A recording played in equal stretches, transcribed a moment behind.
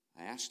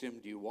asked him,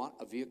 do you want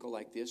a vehicle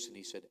like this? And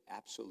he said,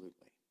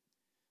 absolutely.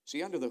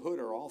 See, under the hood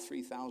are all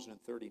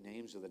 3,030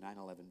 names of the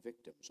 9/11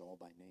 victims, all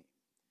by name.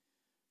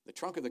 The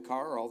trunk of the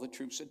car are all the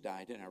troops that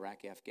died in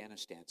Iraq,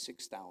 Afghanistan,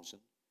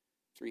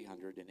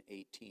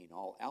 6,318,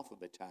 all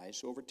alphabetized.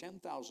 So over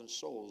 10,000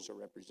 souls are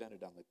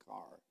represented on the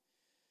car.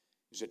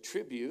 It's a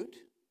tribute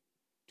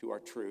to our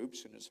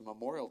troops, and it's a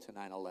memorial to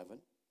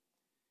 9/11.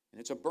 And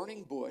it's a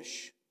burning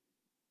bush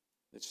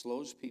that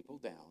slows people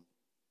down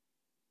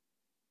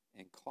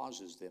and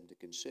causes them to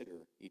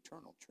consider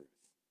eternal truth.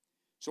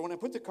 So when I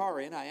put the car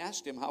in, I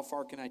asked him, how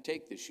far can I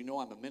take this? You know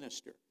I'm a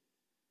minister.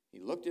 He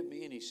looked at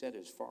me and he said,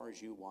 as far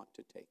as you want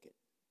to take it.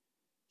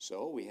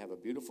 So we have a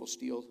beautiful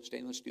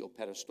stainless steel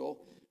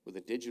pedestal with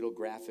a digital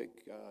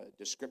graphic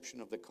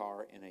description of the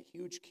car and a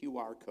huge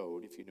QR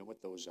code, if you know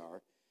what those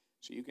are.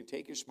 So you can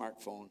take your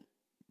smartphone,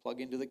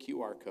 plug into the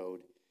QR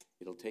code.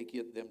 It'll take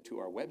them to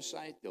our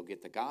website. They'll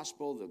get the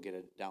gospel. They'll get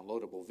a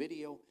downloadable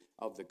video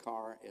of the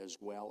car as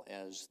well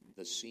as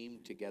the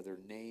seamed together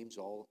names,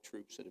 all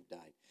troops that have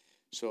died.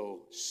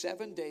 So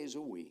 7 days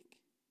a week,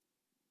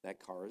 that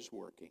car is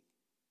working,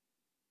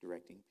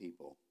 directing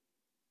people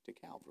to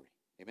Calvary.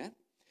 Amen?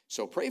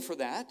 So pray for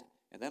that,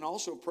 and then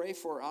also pray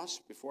for us.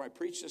 Before I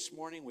preach this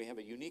morning, we have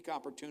a unique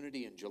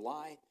opportunity in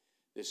July.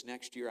 This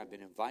next year, I've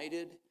been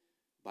invited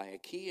by a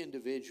key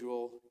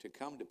individual to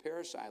come to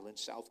Parris Island,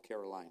 South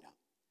Carolina,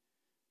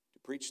 to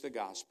preach the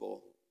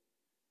gospel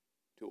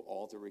to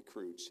all the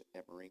recruits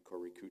at Marine Corps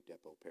Recruit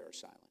Depot,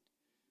 Parris Island.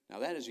 Now,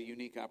 that is a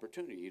unique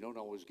opportunity. You don't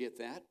always get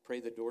that. Pray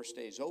the door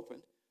stays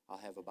open. I'll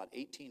have about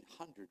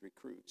 1,800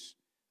 recruits.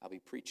 I'll be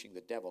preaching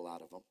the devil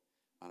out of them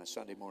on a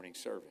Sunday morning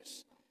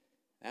service.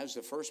 That was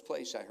the first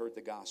place I heard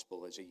the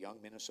gospel as a young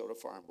Minnesota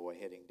farm boy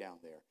heading down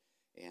there.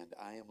 And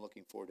I am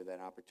looking forward to that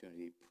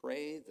opportunity.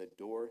 Pray the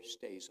door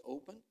stays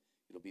open.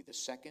 It'll be the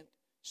second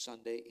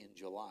Sunday in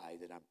July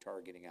that I'm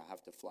targeting. I'll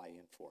have to fly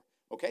in for.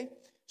 Okay?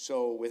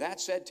 So with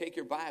that said, take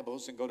your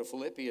Bibles and go to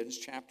Philippians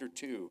chapter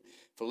 2.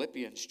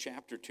 Philippians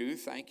chapter 2.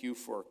 Thank you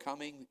for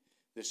coming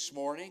this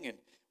morning. And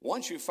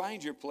once you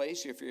find your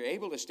place, if you're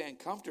able to stand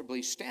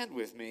comfortably, stand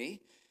with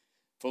me.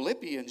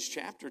 Philippians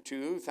chapter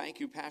 2. Thank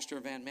you,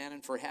 Pastor Van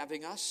Manen, for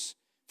having us.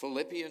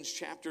 Philippians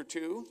chapter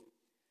 2.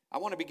 I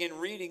want to begin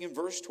reading in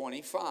verse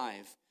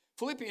 25.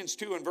 Philippians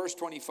 2 and verse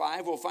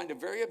 25, we'll find a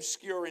very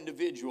obscure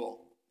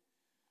individual.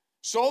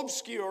 So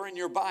obscure in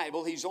your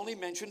Bible, he's only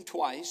mentioned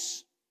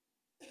twice.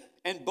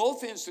 And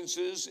both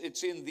instances,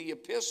 it's in the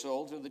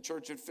epistle to the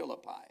church at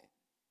Philippi.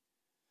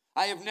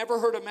 I have never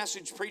heard a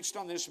message preached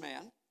on this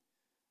man.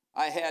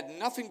 I had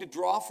nothing to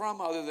draw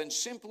from other than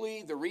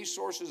simply the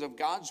resources of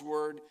God's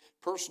Word,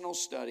 personal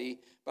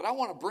study. But I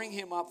want to bring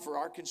him up for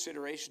our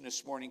consideration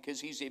this morning because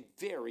he's a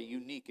very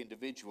unique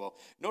individual.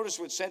 Notice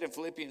what's said in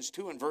Philippians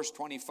 2 and verse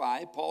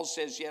 25. Paul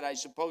says, yet I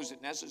suppose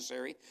it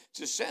necessary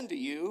to send to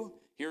you,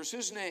 here's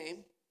his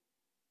name,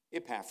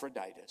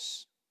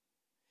 Epaphroditus.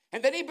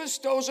 And then he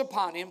bestows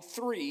upon him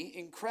 3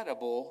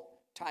 incredible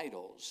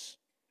titles.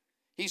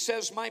 He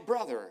says, my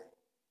brother,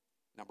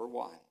 number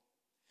 1.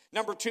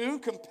 Number 2,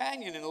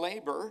 companion in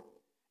labor.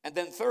 And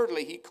then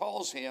thirdly, he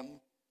calls him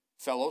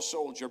fellow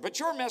soldier. But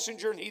your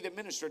messenger and he that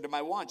ministered to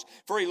my wants.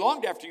 For he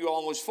longed after you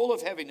all and was full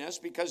of heaviness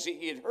because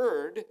he had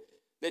heard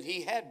that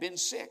he had been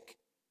sick.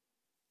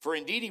 For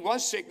indeed he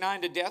was sick nigh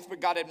unto death,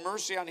 but God had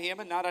mercy on him,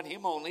 and not on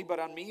him only, but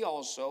on me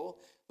also,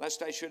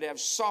 lest I should have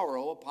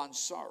sorrow upon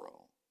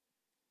sorrow.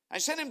 I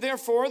sent him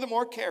therefore the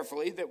more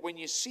carefully, that when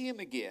you see him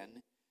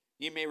again,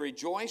 ye may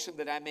rejoice, and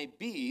that I may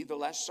be the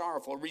less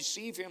sorrowful.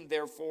 Receive him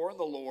therefore in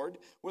the Lord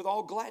with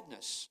all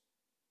gladness,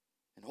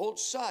 and hold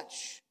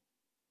such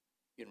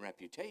in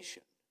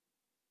reputation.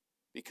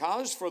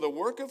 Because for the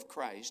work of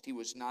Christ he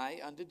was nigh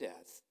unto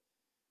death,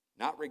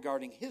 not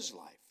regarding his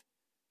life,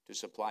 to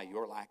supply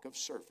your lack of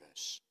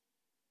service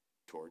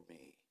toward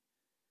me.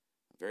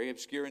 A very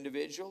obscure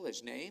individual,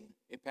 his name,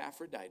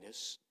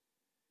 Epaphroditus.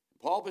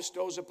 Paul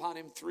bestows upon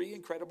him 3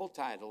 incredible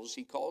titles.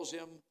 He calls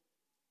him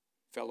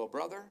fellow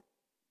brother,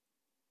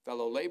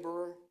 fellow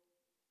laborer,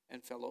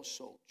 and fellow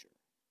soldier.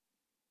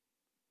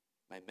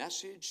 My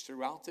message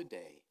throughout the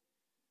day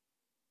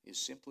is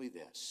simply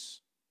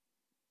this.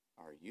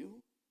 Are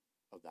you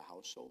of the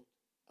household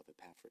of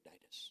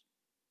Epaphroditus?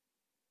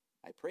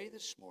 I pray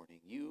this morning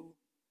you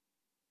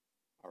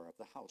are of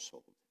the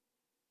household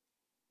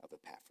of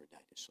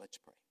Epaphroditus. Let's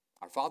pray.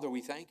 Our Father,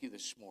 we thank you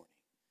this morning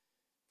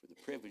for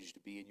the privilege to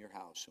be in your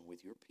house and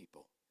with your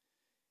people.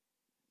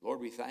 Lord,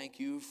 we thank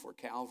you for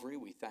Calvary.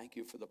 We thank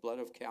you for the blood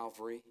of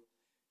Calvary.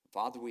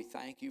 Father, we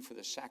thank you for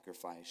the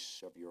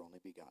sacrifice of your only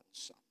begotten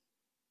Son.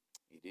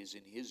 It is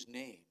in his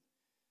name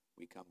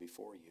we come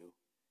before you.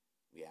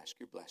 We ask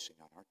your blessing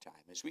on our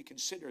time. As we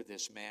consider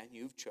this man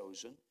you've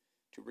chosen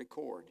to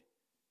record,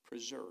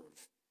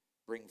 preserve,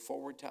 bring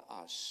forward to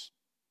us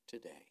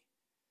today.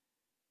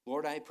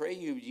 Lord, I pray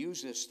you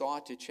use this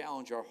thought to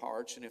challenge our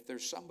hearts. And if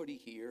there's somebody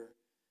here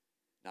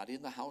not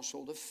in the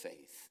household of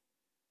faith,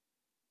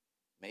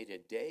 may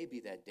today be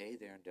that day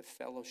they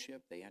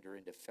enter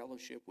into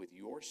fellowship with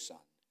your Son,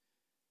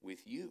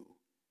 with you,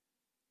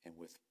 and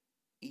with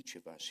each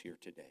of us here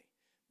today.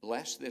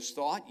 Bless this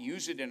thought,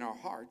 use it in our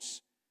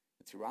hearts.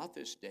 And throughout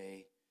this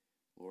day,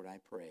 Lord, I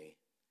pray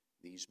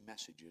these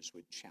messages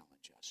would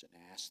challenge us. And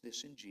I ask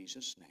this in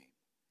Jesus' name.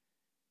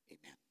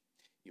 Amen.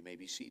 You may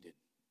be seated.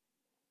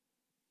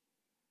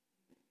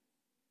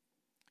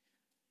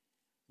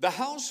 The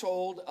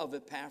household of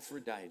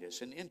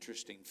Epaphroditus, an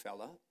interesting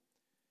fella.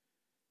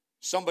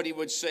 Somebody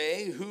would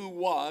say, who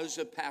was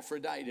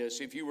Epaphroditus?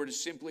 If you were to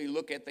simply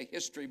look at the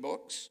history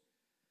books,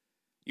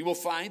 you will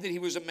find that he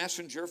was a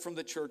messenger from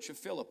the church of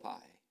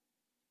Philippi.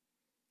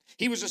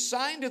 He was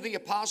assigned to the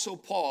Apostle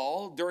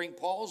Paul during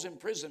Paul's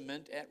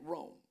imprisonment at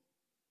Rome.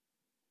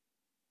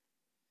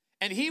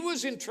 And he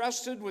was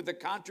entrusted with the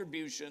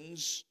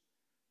contributions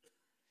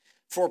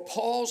for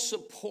Paul's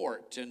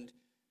support and,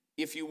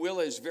 if you will,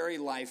 his very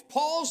life.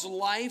 Paul's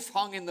life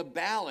hung in the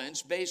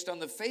balance based on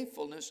the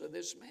faithfulness of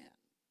this man.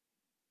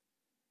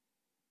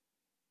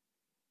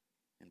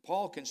 And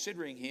Paul,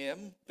 considering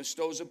him,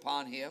 bestows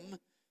upon him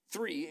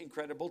 3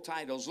 incredible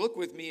titles. Look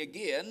with me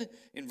again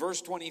in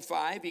verse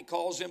 25. He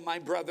calls him my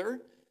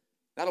brother.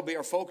 That'll be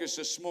our focus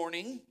this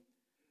morning.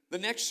 The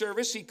next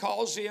service, he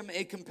calls him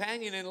a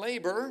companion in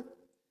labor.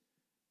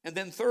 And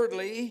then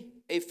thirdly,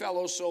 a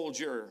fellow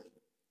soldier.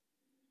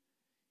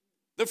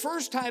 The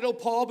first title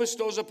Paul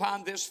bestows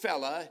upon this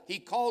fella, he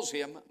calls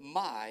him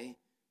my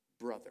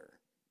brother.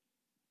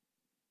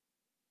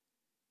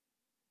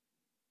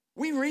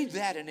 We read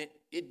that and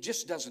it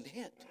just doesn't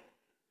hit.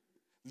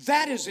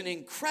 That is an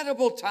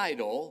incredible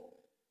title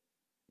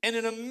and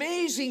an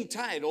amazing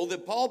title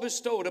that Paul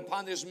bestowed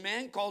upon this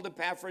man called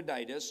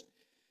Epaphroditus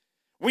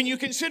when you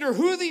consider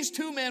who these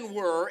 2 men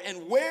were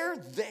and where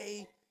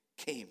they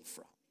came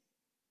from.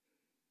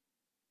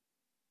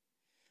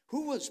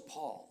 Who was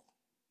Paul?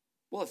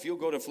 Well, if you'll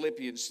go to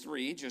Philippians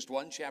 3, just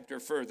one chapter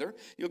further,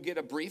 you'll get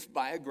a brief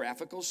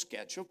biographical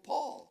sketch of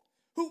Paul.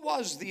 Who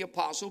was the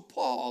Apostle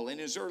Paul in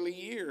his early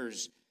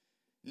years?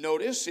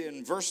 Notice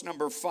in verse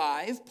number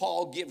 5,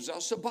 Paul gives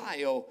us a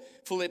bio.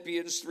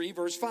 Philippians 3,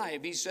 verse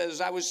 5, he says,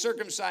 I was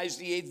circumcised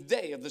the 8th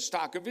day of the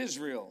stock of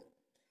Israel,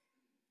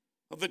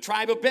 of the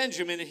tribe of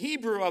Benjamin, a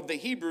Hebrew of the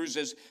Hebrews.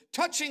 As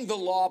touching the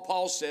law,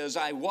 Paul says,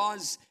 I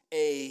was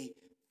a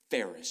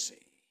Pharisee.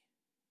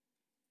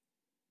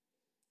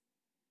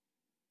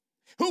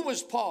 Who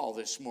was Paul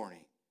this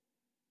morning?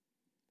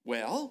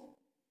 Well,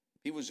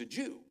 he was a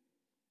Jew,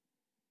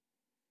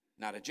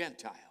 not a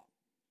Gentile.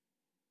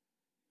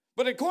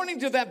 But according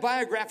to that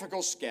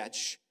biographical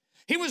sketch,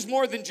 he was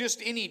more than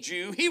just any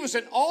Jew. He was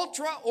an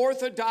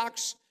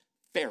ultra-Orthodox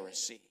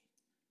Pharisee.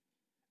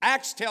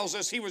 Acts tells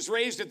us he was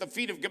raised at the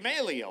feet of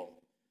Gamaliel.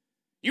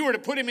 You were to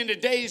put him in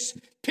today's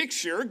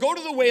picture, go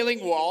to the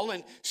Wailing Wall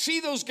and see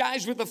those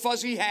guys with the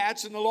fuzzy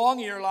hats and the long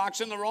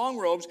earlocks and the long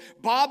robes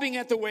bobbing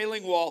at the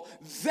Wailing Wall.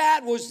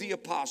 That was the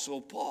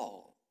Apostle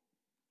Paul.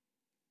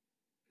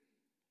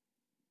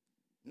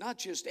 Not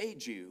just a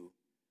Jew,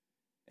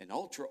 an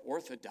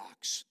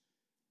ultra-Orthodox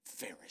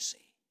Pharisee.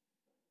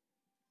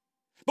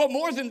 But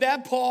more than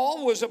that,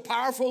 Paul was a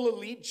powerful,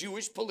 elite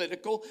Jewish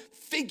political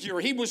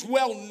figure. He was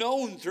well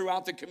known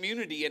throughout the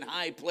community in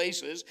high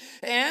places,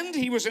 and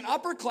he was an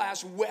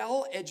upper-class,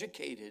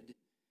 well-educated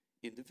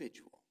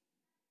individual.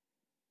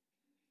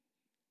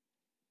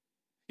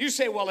 You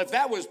say, well, if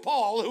that was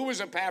Paul, who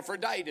was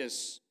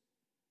Epaphroditus?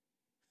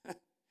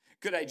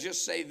 Could I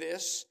just say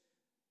this?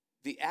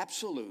 The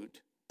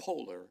absolute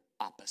polar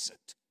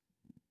opposite.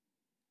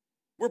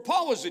 Where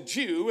Paul was a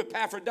Jew,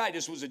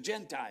 Epaphroditus was a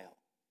Gentile.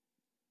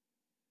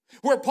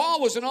 Where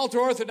Paul was an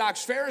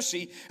ultra-Orthodox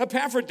Pharisee,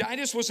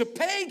 Epaphroditus was a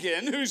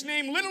pagan whose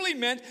name literally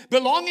meant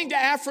belonging to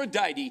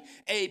Aphrodite,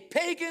 a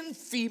pagan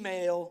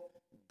female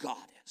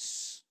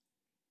goddess.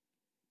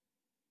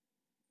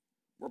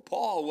 Where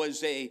Paul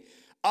was a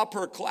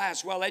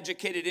upper-class,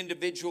 well-educated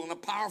individual and a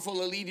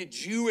powerful, elite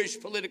Jewish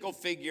political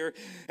figure,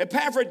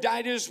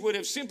 Epaphroditus would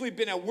have simply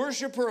been a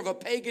worshiper of a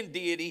pagan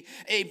deity,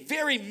 a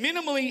very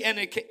minimally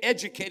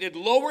educated,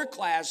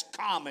 lower-class,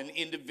 common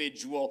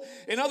individual.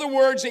 In other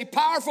words, a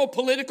powerful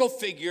political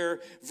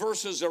figure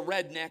versus a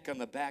redneck on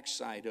the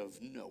backside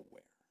of nowhere.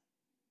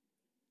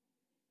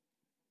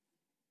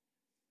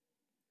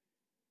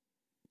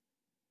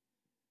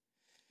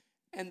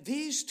 And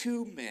these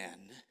 2 men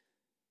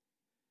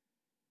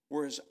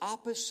were as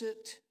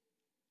opposite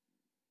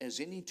as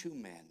any 2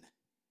 men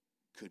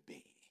could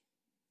be.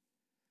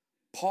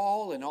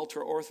 Paul, an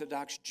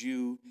ultra-Orthodox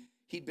Jew,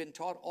 he'd been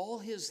taught all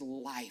his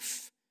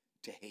life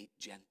to hate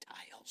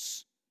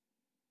Gentiles.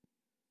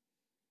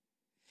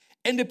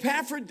 And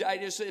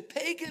Epaphroditus, a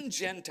pagan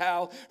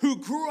Gentile who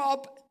grew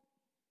up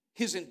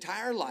his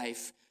entire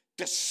life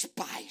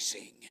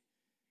despising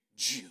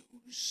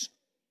Jews.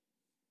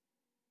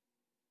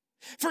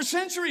 For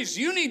centuries,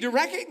 you need to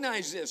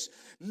recognize this.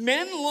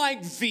 Men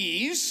like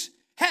these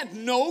had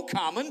no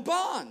common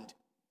bond.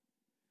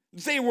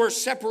 They were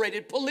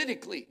separated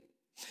politically.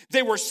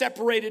 They were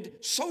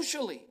separated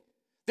socially.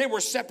 They were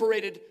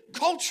separated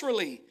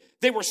culturally.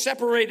 They were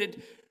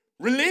separated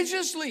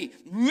religiously.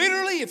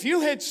 Literally, if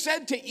you had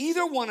said to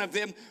either one of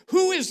them,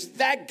 who is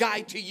that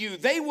guy to you?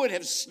 They would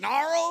have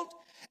snarled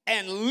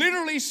and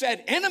literally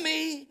said,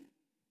 enemy.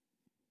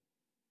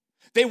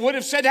 They would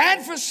have said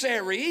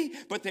adversary,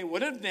 but they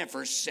would have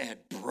never said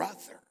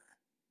brother.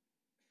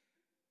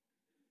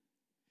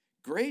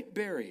 Great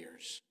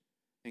barriers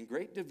and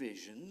great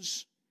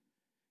divisions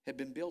had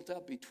been built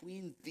up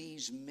between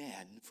these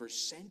men for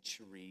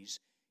centuries,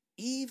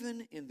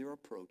 even in their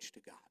approach to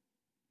God.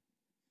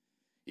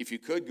 If you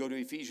could, go to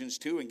Ephesians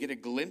 2 and get a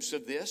glimpse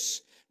of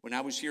this. When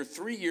I was here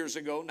 3 years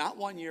ago, not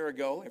 1 year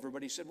ago,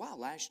 everybody said, wow,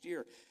 last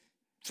year,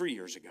 3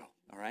 years ago,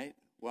 all right?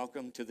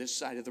 Welcome to this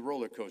side of the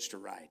roller coaster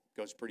ride.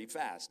 Goes pretty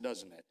fast,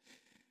 doesn't it?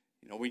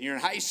 You know, when you're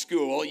in high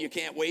school, you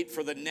can't wait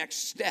for the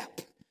next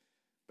step.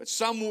 But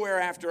somewhere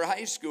after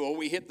high school,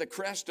 we hit the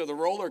crest of the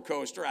roller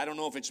coaster. I don't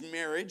know if it's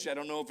marriage. I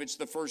don't know if it's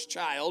the first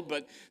child.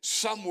 But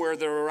somewhere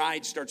the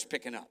ride starts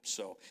picking up.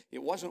 So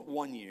it wasn't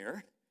 1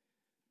 year.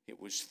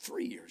 It was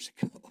 3 years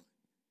ago.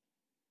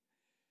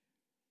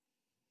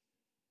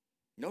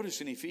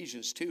 Notice in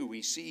Ephesians 2,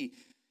 we see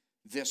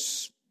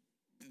this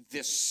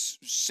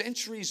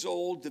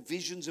centuries-old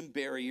divisions and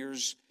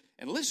barriers.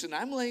 And listen,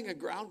 I'm laying a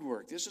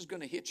groundwork. This is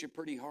going to hit you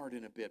pretty hard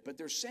in a bit. But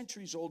there's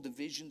centuries-old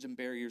divisions and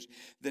barriers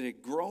that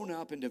had grown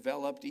up and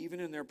developed, even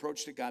in their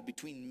approach to God,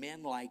 between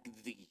men like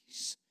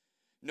these.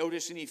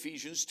 Notice in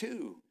Ephesians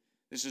 2,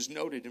 this is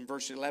noted in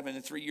verse 11.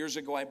 And 3 years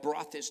ago, I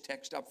brought this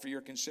text up for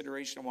your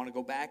consideration. I want to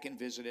go back and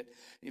visit it.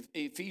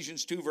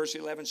 Ephesians 2, verse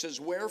 11 says,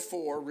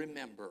 wherefore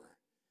remember.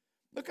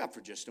 Look up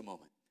for just a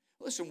moment.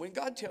 Listen, when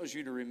God tells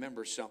you to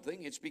remember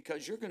something, it's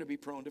because you're going to be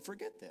prone to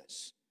forget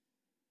this.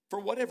 For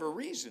whatever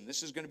reason,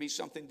 this is going to be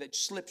something that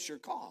slips your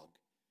cog.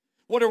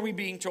 What are we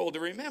being told to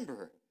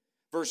remember?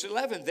 Verse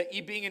 11, that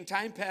ye being in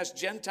time past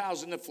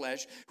Gentiles in the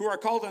flesh, who are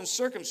called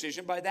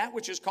uncircumcision by that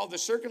which is called the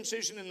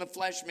circumcision in the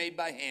flesh made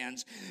by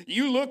hands.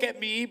 You look at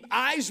me,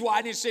 eyes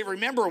wide, and say,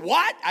 remember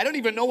what? I don't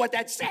even know what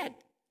that said.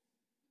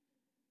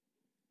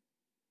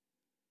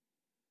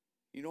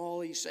 You know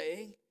all he's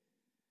saying?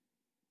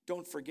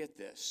 Don't forget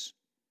this.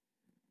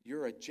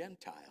 You're a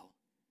Gentile,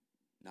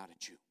 not a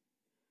Jew.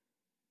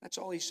 That's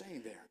all he's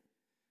saying there.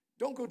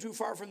 Don't go too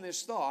far from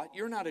this thought.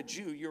 You're not a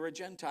Jew, you're a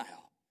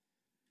Gentile.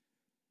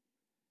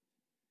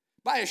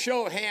 By a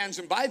show of hands,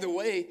 and by the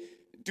way,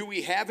 do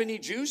we have any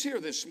Jews here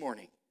this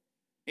morning?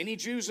 Any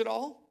Jews at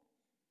all?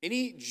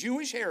 Any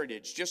Jewish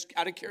heritage, just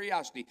out of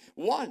curiosity?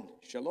 One,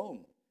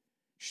 shalom,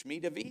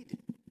 shmi David,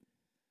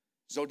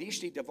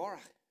 zodishti davorach,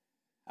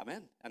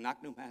 amen,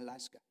 anaknu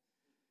ma'alaska.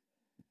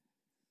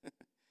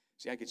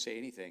 See, I could say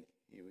anything.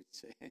 You would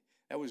say,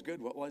 that was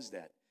good. What was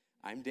that?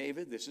 I'm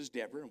David, this is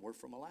Deborah, and we're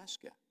from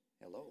Alaska.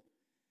 Hello.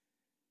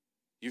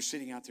 You're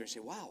sitting out there and say,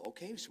 wow,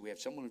 okay, so we have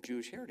someone of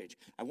Jewish heritage.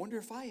 I wonder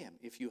if I am.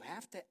 If you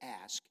have to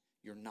ask,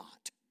 you're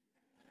not.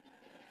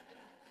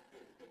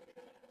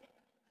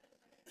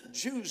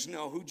 Jews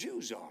know who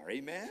Jews are,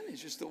 amen?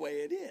 It's just the way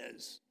it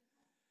is.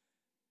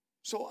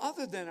 So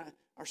other than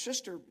our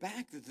sister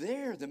back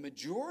there, the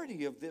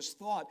majority of this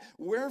thought,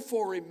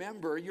 wherefore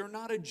remember, you're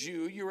not a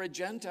Jew, you're a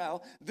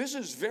Gentile. This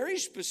is very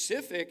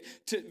specifically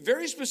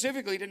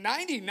to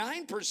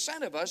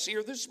 99% of us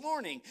here this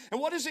morning.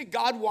 And what is it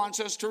God wants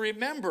us to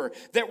remember?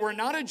 That we're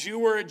not a Jew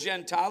or a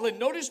Gentile. And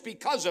notice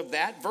because of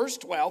that, verse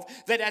 12,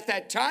 that at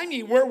that time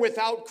ye were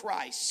without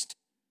Christ.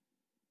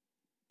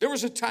 There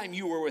was a time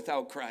you were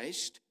without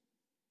Christ.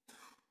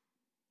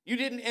 You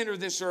didn't enter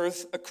this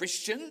earth a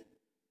Christian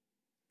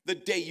the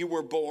day you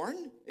were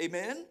born,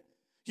 amen?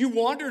 You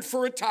wandered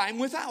for a time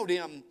without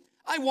him.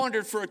 I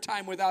wandered for a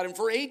time without him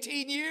for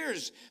 18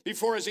 years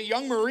before, as a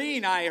young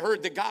Marine, I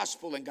heard the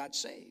gospel and got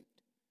saved.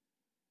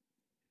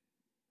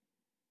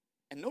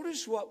 And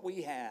notice what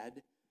we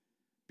had,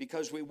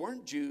 because we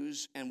weren't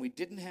Jews and we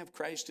didn't have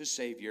Christ as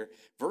Savior.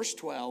 Verse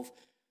 12,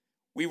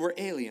 we were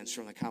aliens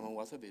from the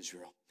commonwealth of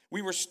Israel.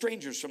 We were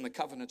strangers from the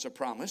covenants of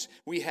promise.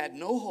 We had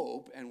no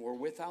hope and were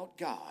without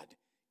God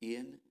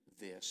in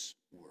this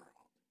world.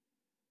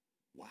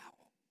 Wow.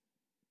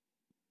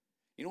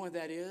 You know what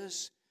that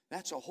is?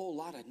 That's a whole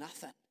lot of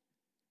nothing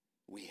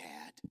we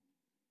had.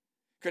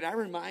 Could I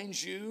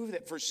remind you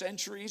that for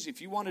centuries,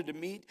 if you wanted to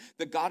meet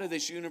the God of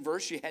this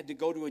universe, you had to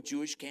go to a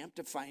Jewish camp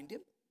to find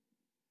him?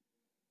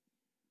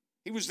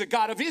 He was the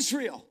God of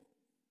Israel,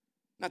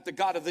 not the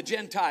God of the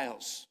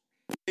Gentiles.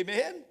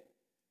 Amen?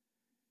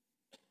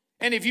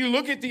 And if you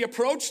look at the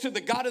approach to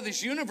the God of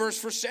this universe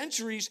for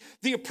centuries,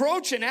 the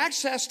approach and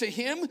access to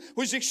him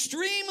was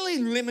extremely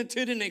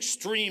limited and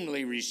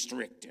extremely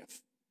restrictive.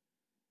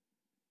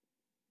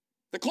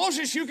 The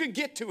closest you could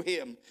get to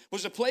him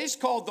was a place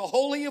called the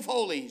Holy of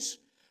Holies.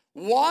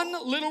 One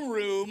little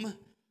room.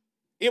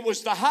 It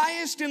was the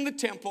highest in the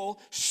temple,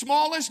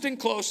 smallest and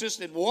closest,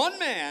 and one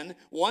man,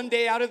 one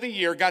day out of the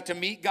year, got to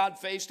meet God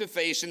face to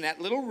face in that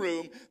little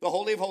room, the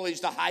Holy of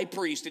Holies, the high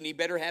priest, and he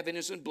better have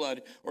innocent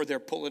blood or they're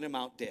pulling him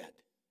out dead.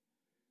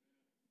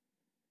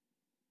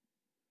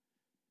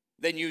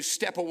 Then you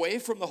step away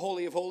from the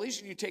Holy of Holies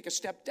and you take a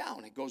step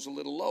down. It goes a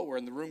little lower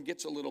and the room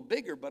gets a little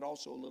bigger, but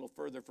also a little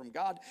further from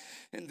God.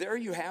 And there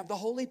you have the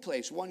holy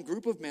place. One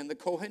group of men, the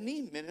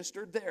Kohanim,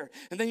 ministered there.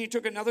 And then you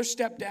took another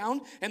step down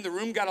and the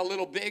room got a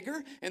little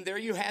bigger. And there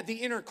you had the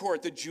inner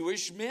court, the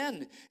Jewish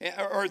men,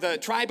 or the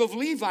tribe of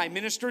Levi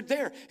ministered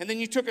there. And then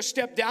you took a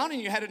step down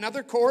and you had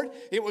another court.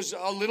 It was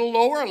a little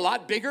lower, a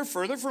lot bigger,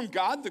 further from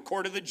God, the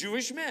court of the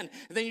Jewish men.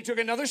 And then you took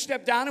another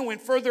step down and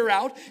went further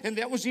out. And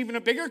that was even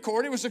a bigger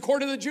court. It was the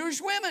court of the Jewish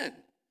women.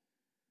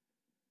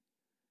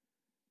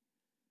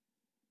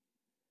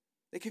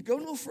 They could go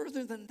no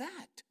further than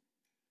that.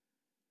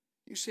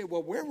 You say,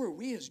 well, where were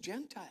we as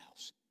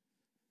Gentiles?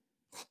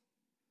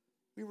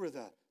 We were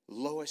the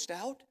lowest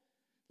out,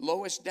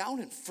 lowest down,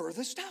 and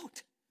furthest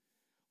out.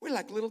 We're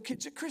like little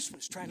kids at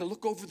Christmas trying to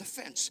look over the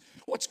fence.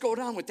 What's going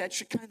on with that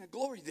Shekinah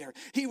glory there?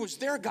 He was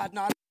there, God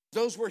not.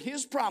 Those were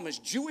his promise,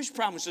 Jewish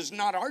promises,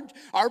 not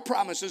our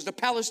promises, the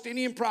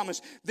Palestinian promise,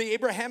 the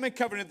Abrahamic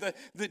covenant,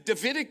 the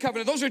Davidic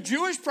covenant. Those are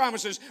Jewish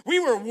promises. We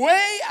were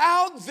way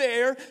out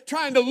there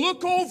trying to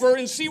look over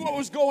and see what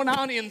was going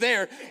on in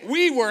there.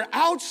 We were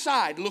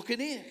outside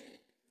looking in.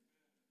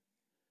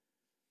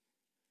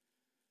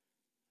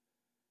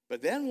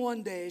 But then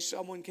one day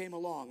someone came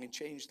along and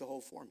changed the whole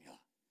formula.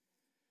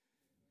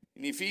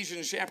 In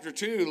Ephesians chapter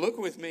 2, look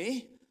with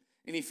me.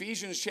 In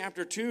Ephesians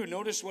chapter 2,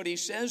 notice what he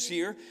says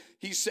here.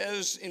 He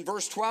says in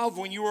verse 12,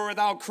 when you were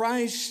without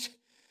Christ,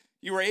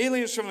 you were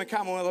aliens from the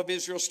commonwealth of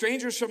Israel,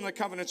 strangers from the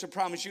covenants of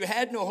promise. You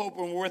had no hope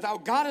and were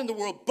without God in the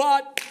world.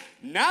 But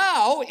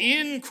now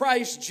in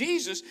Christ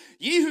Jesus,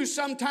 ye who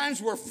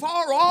sometimes were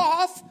far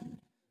off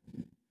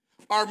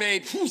are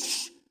made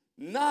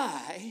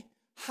nigh.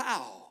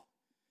 How?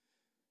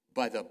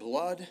 By the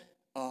blood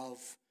of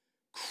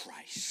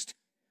Christ.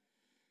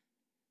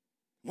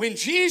 When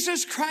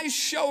Jesus Christ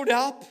showed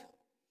up,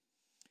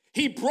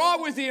 he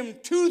brought with him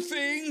two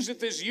things that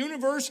this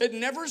universe had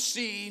never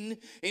seen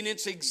in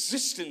its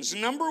existence.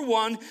 Number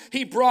one,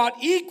 he brought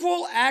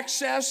equal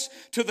access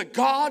to the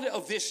God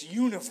of this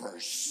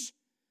universe.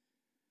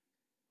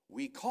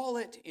 We call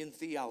it in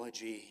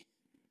theology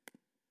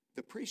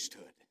the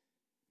priesthood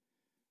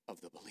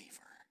of the believer.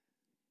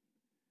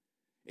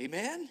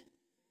 Amen?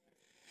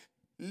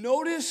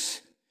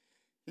 Notice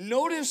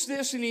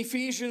this in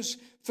Ephesians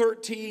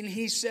 13.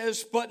 He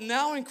says, but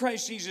now in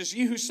Christ Jesus,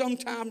 you who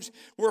sometimes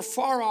were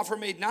far off are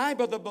made nigh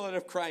by the blood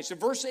of Christ. In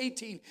verse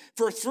 18,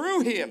 for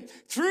through him,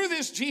 through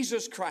this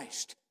Jesus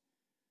Christ,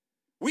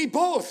 we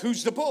both,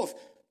 who's the both,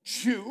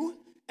 Jew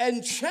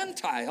and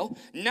Gentile,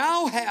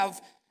 now have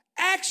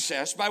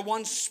access by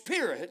one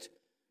Spirit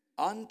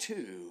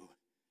unto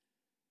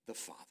the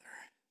Father.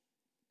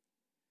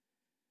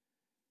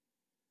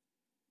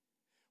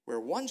 Where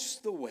once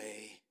the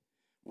way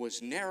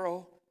was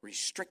narrow,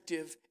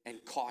 restrictive,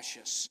 and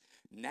cautious,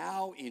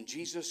 now in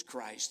Jesus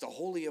Christ, the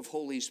Holy of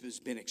Holies has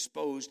been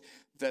exposed.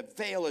 The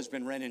veil has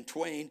been rent in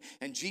twain.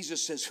 And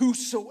Jesus says,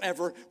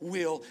 whosoever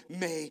will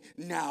may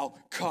now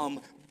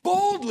come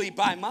boldly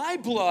by my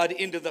blood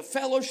into the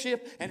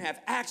fellowship and have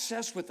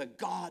access with the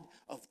God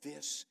of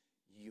this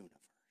universe.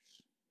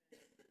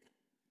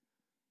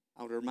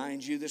 I want to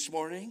remind you this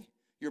morning,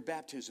 your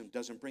baptism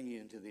doesn't bring you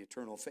into the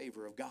eternal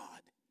favor of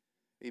God.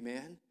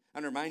 Amen? I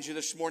want to remind you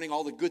this morning,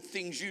 all the good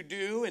things you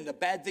do and the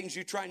bad things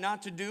you try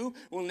not to do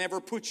will never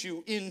put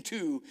you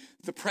into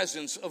the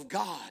presence of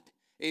God.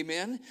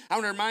 Amen? I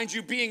want to remind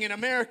you, being an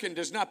American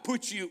does not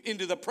put you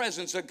into the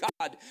presence of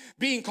God.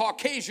 Being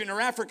Caucasian or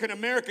African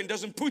American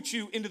doesn't put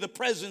you into the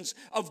presence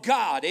of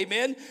God.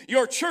 Amen?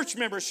 Your church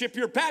membership,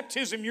 your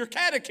baptism, your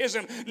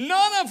catechism,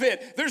 none of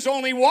it. There's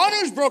only one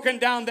who's broken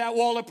down that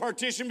wall of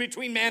partition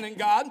between man and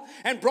God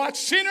and brought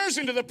sinners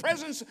into the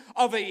presence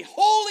of a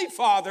holy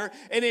Father,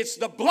 and it's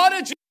the blood of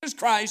Jesus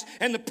Christ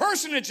and the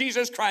person of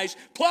Jesus Christ,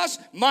 plus,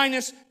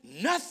 minus,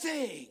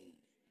 nothing.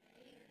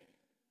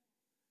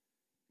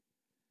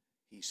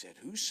 He said,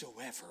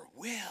 whosoever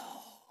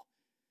will,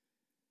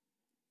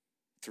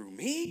 through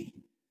me,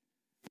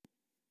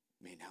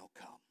 may now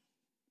come.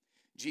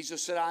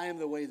 Jesus said, I am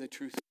the way, the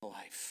truth, and the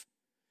life.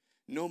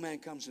 No man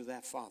comes to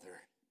that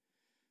Father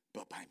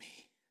but by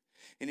me.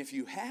 And if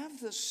you have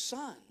the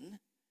Son,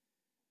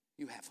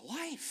 you have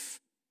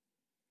life.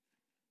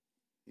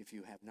 If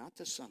you have not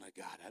the Son of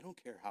God, I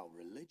don't care how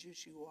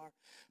religious you are.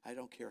 I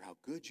don't care how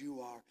good you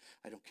are.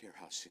 I don't care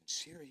how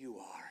sincere you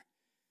are.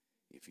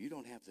 If you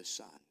don't have the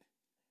Son,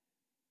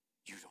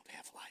 you don't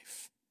have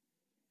life.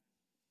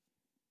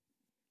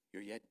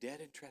 You're yet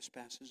dead in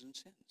trespasses and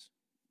sins.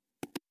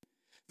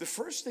 The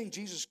first thing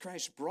Jesus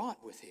Christ brought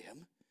with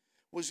him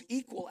was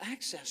equal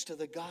access to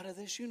the God of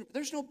this universe.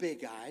 There's no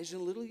big I's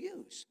and little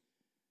U's.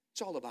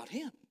 It's all about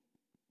him.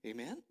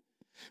 Amen?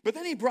 But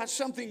then he brought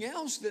something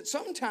else that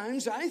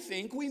sometimes I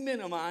think we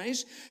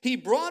minimize. He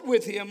brought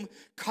with him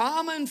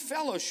common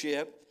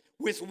fellowship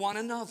with one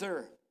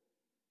another.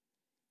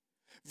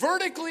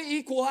 Vertically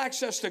equal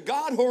access to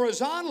God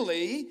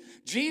horizontally,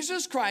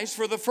 Jesus Christ,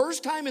 for the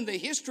first time in the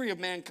history of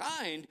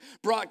mankind,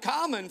 brought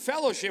common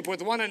fellowship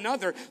with one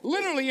another,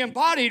 literally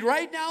embodied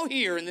right now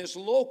here in this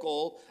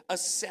local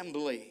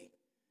assembly.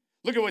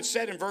 Look at what's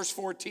said in verse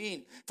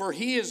 14. For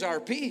he is our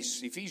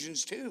peace,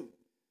 Ephesians 2,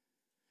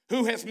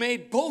 who hath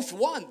made both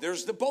one.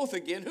 There's the both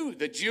again. Who?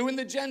 The Jew and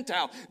the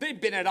Gentile. They've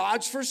been at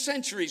odds for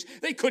centuries.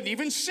 They couldn't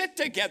even sit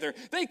together.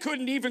 They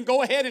couldn't even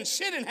go ahead and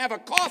sit and have a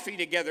coffee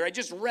together. I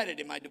just read it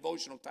in my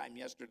devotional time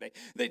yesterday.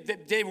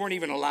 They weren't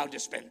even allowed to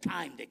spend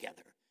time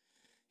together.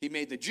 He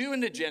made the Jew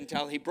and the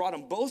Gentile. He brought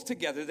them both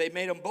together. They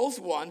made them both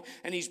one.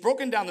 And he's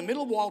broken down the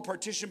middle wall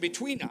partition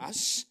between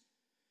us.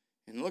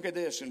 And look at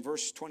this in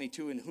verse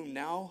 22. In whom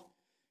now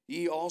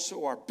ye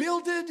also are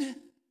builded.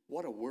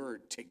 What a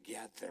word,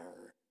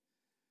 together.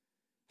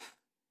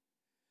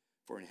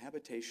 For an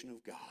habitation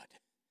of God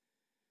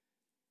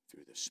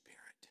through the Spirit.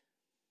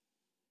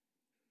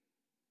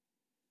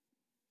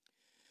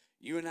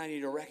 You and I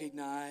need to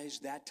recognize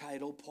that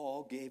title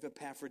Paul gave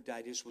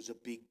Epaphroditus was a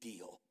big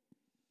deal.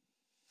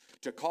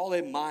 To call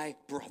him my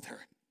brother,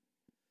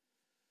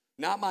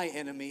 not my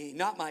enemy,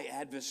 not my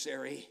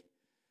adversary,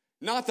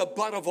 not the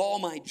butt of all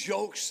my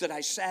jokes that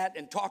I sat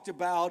and talked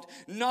about,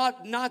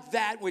 not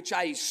that which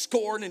I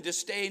scorn and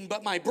disdain,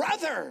 but my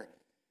brother.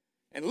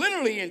 And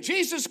literally in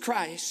Jesus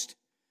Christ,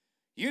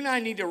 you and I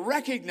need to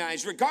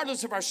recognize,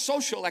 regardless of our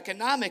social,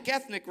 economic,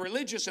 ethnic,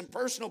 religious, and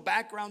personal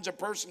backgrounds and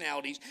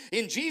personalities,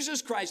 in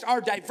Jesus Christ,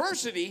 our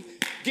diversity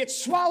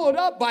gets swallowed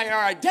up by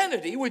our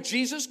identity with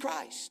Jesus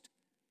Christ.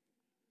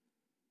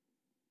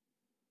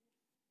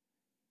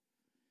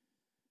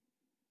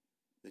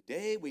 The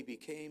day we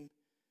became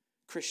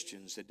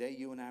Christians, the day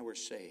you and I were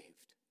saved,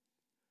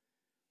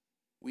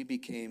 we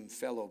became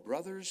fellow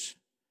brothers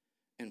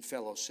and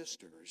fellow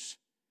sisters.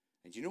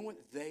 And you know what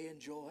they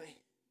enjoy?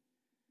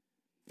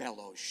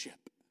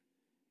 Fellowship,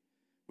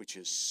 which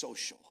is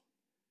social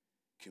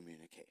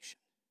communication.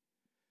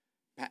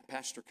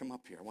 Pastor, come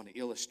up here. I want to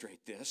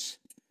illustrate this.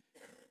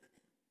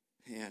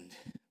 And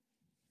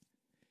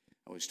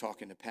I was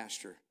talking to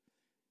Pastor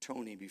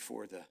Tony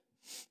before the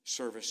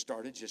service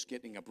started, just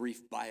getting a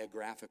brief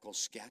biographical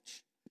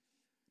sketch.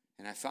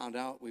 And I found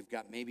out we've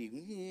got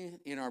maybe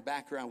in our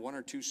background one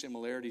or two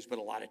similarities, but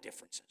a lot of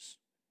differences.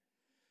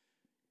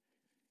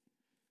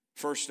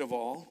 First of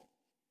all,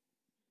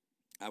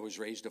 I was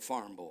raised a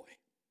farm boy.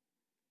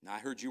 Now I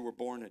heard you were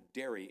born in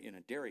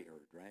a dairy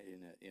herd, right?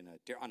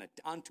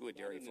 Onto a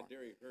dairy farm. A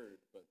dairy herd,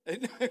 but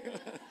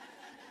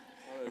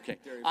okay,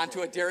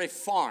 onto a dairy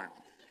farm.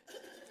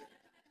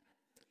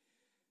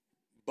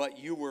 But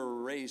you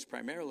were raised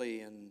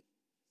primarily in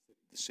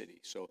the city.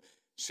 So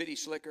city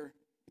slicker,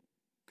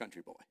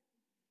 country boy.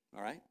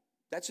 All right?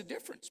 That's a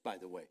difference, by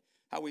the way.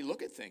 How we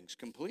look at things,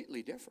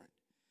 completely different.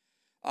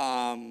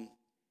 High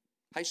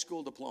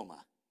school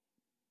diploma.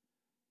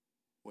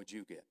 What'd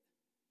you get?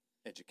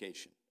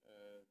 Education.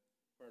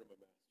 Part of a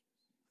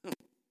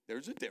master's.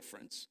 There's a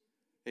difference.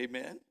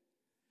 Amen.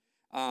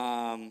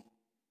 Now,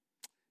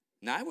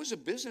 I was a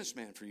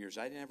businessman for years.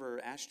 I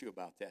never asked you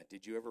about that.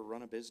 Did you ever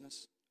run a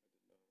business?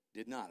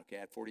 Did not. Okay,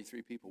 I had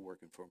 43 people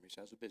working for me,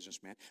 so I was a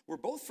businessman. We're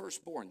both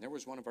firstborn. There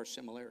was one of our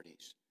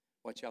similarities.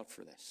 Watch out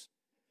for this.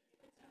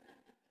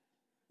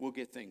 We'll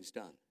get things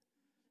done.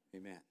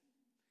 Amen.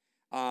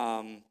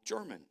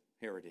 German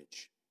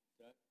heritage.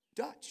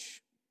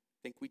 Dutch.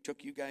 I think we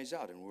took you guys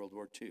out in World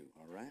War II,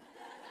 all right?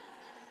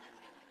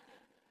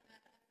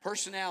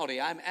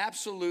 Personality, I'm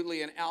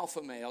absolutely an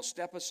alpha male.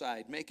 Step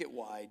aside, make it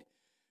wide,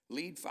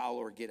 lead, foul,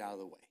 or get out of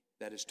the way.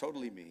 That is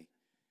totally me.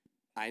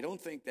 I don't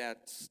think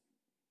that's,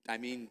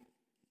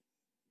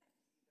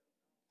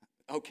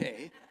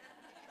 okay.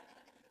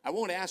 I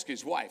won't ask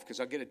his wife because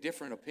I'll get a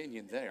different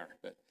opinion there.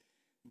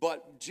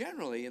 But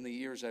generally, in the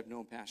years I've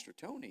known Pastor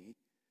Tony,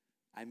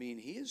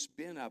 he has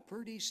been a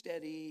pretty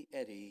steady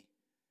Eddie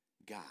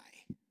guy.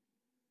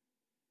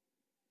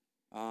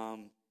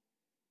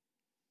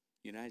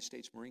 United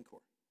States Marine Corps.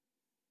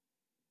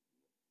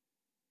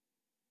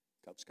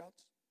 Cub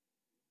Scouts?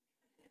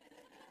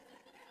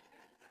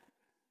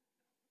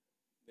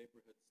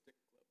 Neighborhood Stick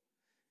Club.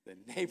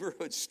 The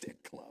Neighborhood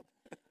Stick Club.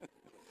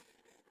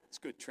 It's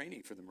good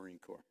training for the Marine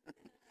Corps.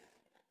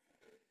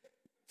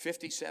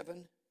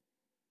 57?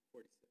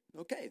 46.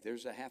 Okay,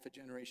 there's a half a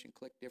generation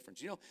click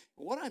difference. You know,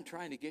 what I'm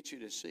trying to get you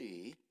to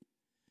see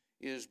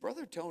is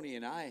Brother Tony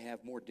and I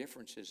have more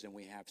differences than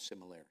we have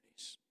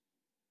similarities.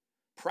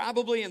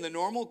 Probably in the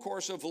normal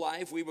course of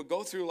life, we would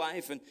go through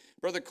life, and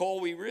Brother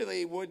Cole, we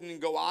really wouldn't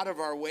go out of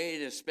our way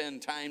to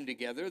spend time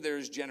together.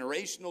 There's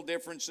generational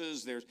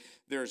differences,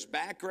 there's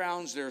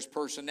backgrounds, there's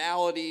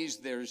personalities,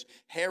 there's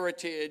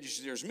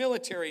heritage, there's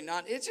military,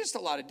 it's just a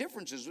lot of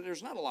differences.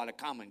 There's not a lot of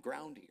common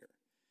ground here.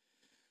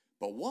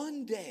 But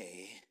one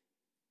day,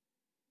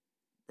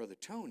 Brother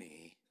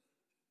Tony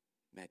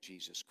met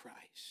Jesus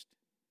Christ.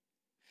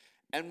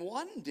 And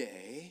one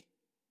day,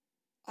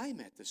 I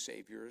met the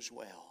Savior as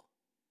well.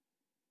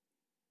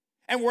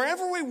 And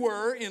wherever we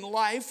were in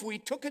life, we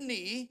took a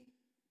knee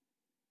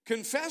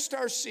confessed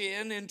our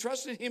sin and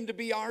trusted him to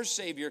be our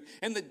Savior.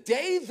 And the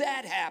day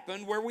that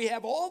happened, where we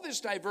have all this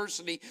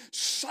diversity,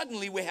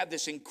 suddenly we have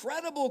this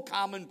incredible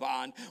common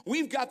bond.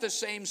 We've got the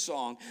same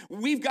song.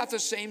 We've got the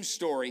same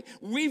story.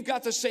 We've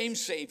got the same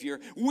Savior.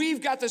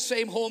 We've got the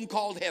same home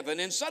called heaven.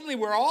 And suddenly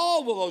where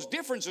all of those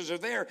differences are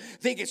there,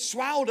 they get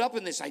swallowed up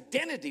in this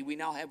identity we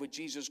now have with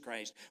Jesus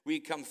Christ. We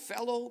become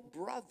fellow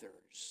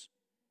brothers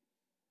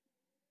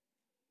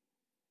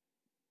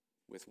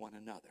with one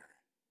another.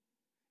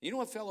 You know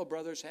what fellow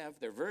brothers have?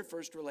 Their very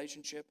first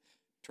relationship.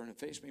 Turn and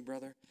face me,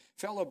 brother.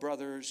 Fellow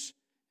brothers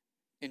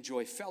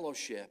enjoy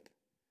fellowship.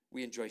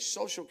 We enjoy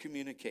social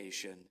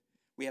communication.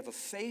 We have a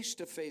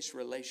face-to-face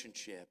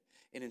relationship.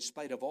 And in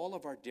spite of all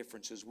of our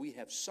differences, we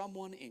have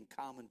someone in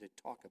common to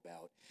talk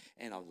about.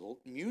 And a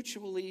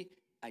mutually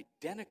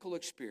identical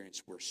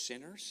experience. We're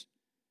sinners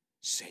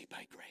saved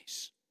by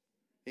grace.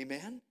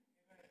 Amen?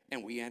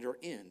 And we enter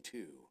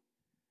into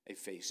a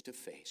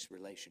face-to-face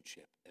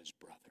relationship as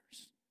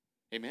brothers.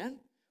 Amen?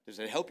 Does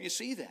that help you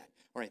see that?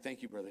 All right,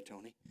 thank you, Brother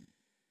Tony.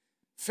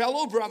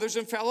 Fellow brothers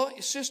and fellow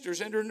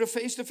sisters enter into a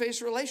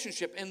face-to-face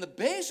relationship. And the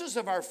basis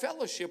of our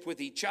fellowship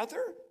with each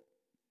other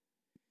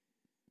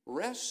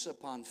rests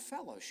upon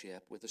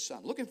fellowship with the Son.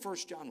 Look in 1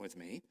 John with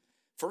me.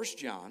 1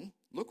 John,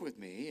 look with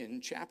me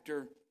in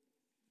chapter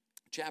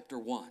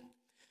 1.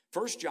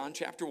 1 John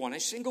chapter 1, a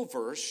single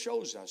verse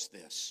shows us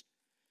this.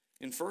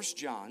 In 1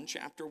 John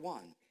chapter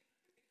 1.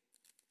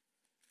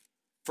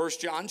 1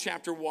 John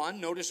chapter 1,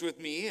 notice with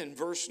me in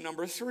verse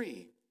number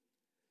 3.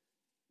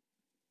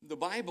 The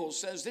Bible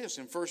says this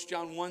in 1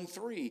 John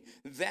 1:3,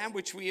 that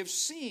which we have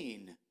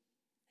seen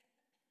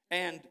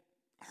and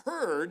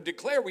heard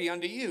declare we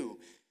unto you.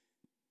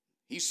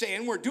 He's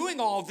saying we're doing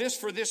all this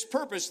for this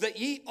purpose, that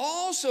ye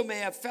also may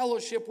have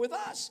fellowship with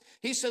us.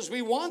 He says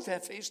we want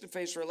that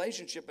face-to-face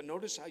relationship, and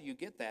notice how you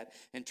get that.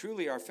 And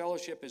truly our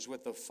fellowship is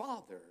with the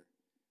Father.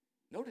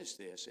 Notice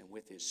this, and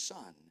with his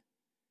Son,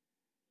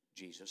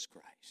 Jesus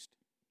Christ.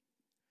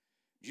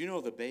 Do you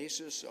know the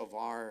basis of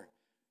our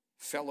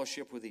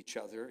fellowship with each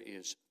other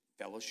is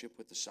fellowship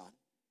with the Son?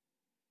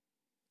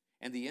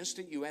 And the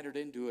instant you entered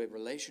into a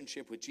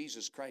relationship with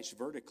Jesus Christ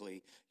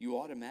vertically, you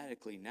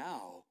automatically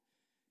now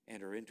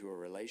enter into a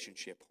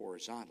relationship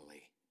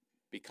horizontally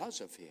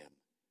because of him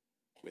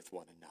with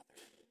one another.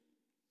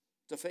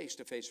 It's a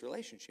face-to-face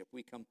relationship.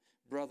 We become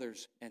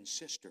brothers and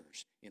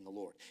sisters in the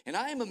Lord. And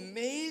I am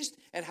amazed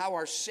at how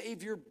our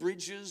Savior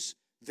bridges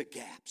the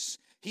gaps.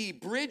 He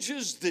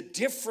bridges the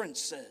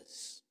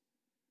differences.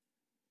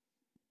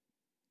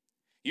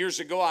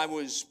 Years ago, I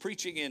was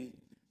preaching in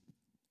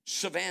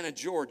Savannah,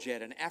 Georgia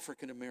at an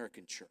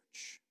African-American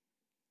church.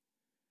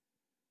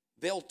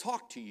 They'll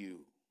talk to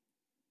you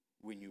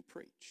when you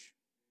preach.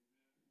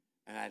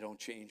 And I don't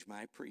change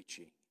my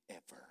preaching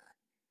ever.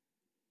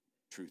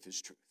 Truth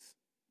is truth.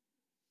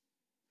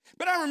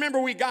 But I remember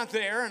we got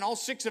there and all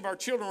 6 of our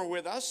children were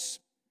with us.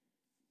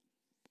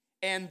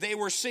 And they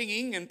were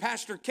singing, and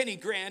Pastor Kenny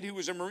Grant, who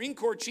was a Marine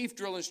Corps chief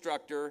drill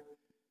instructor,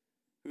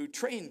 who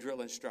trained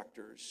drill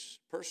instructors,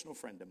 personal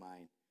friend of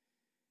mine,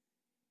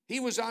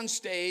 he was on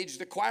stage.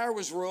 The choir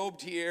was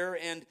robed here,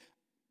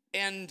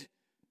 and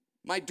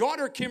my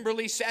daughter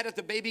Kimberly sat at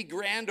the baby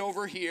grand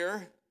over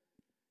here.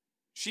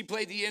 She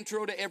played the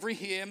intro to every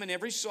hymn and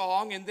every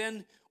song, and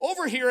then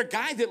over here, a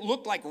guy that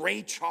looked like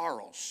Ray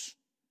Charles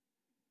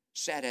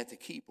sat at the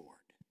keyboard.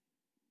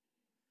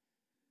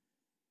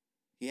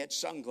 He had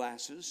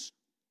sunglasses.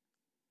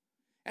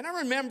 And I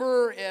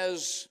remember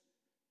as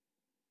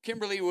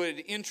Kimberly would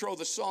intro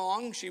the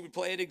song, she would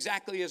play it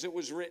exactly as it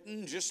was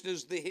written, just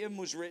as the hymn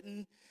was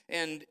written.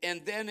 And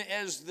then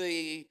as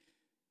the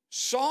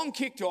song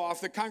kicked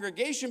off, the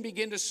congregation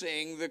began to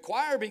sing, the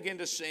choir began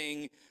to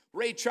sing,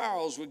 Ray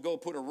Charles would go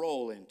put a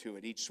roll into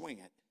it. He'd swing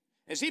it.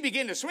 As he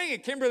began to swing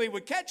it, Kimberly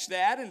would catch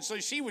that, and so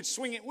she would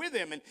swing it with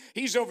him. And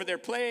he's over there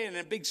playing, and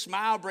a big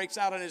smile breaks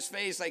out on his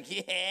face like,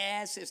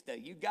 yeah, sister,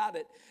 you got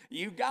it.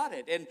 You got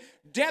it. And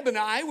Deb and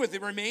I, with the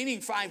remaining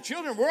 5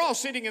 children, we're all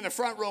sitting in the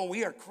front row, and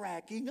we are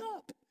cracking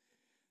up.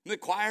 And the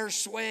choir's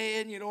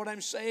swaying, you know what I'm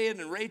saying?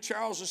 And Ray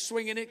Charles is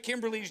swinging it.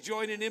 Kimberly's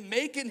joining him,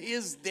 making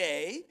his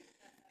day.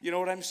 You know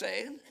what I'm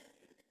saying?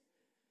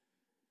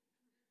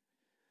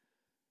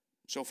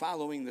 So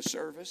following the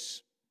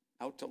service,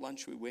 out to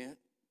lunch we went.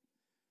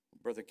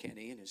 Brother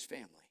Kenny and his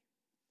family.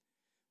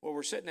 Well,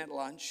 we're sitting at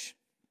lunch.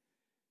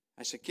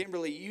 I said,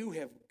 Kimberly, you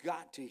have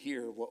got to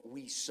hear what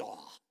we saw.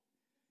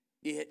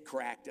 It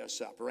cracked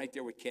us up right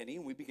there with Kenny,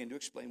 and we began to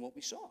explain what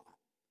we saw.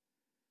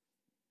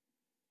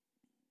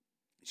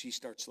 She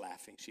starts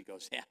laughing. She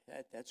goes, yeah,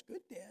 that's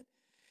good, Dad.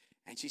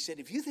 And she said,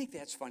 if you think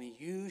that's funny,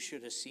 you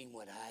should have seen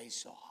what I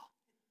saw.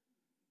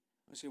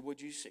 I said,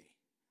 what'd you see?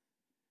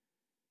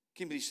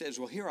 Kimberly says,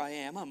 well, here I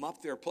am. I'm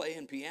up there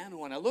playing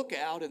piano, and I look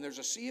out, and there's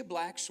a sea of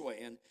black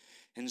swaying,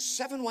 and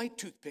 7 white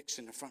toothpicks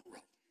in the front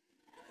row.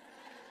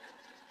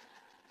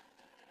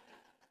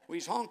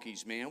 We's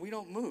honkies, man. We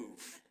don't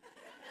move.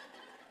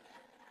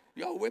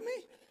 Y'all with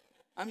me?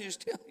 I'm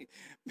just telling you.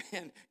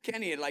 Man,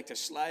 Kenny had like to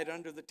slide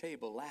under the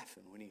table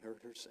laughing when he heard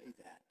her say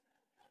that.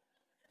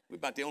 We're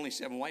about the only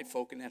 7 white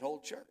folk in that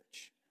whole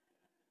church.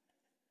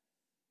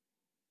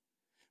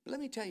 But let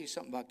me tell you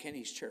something about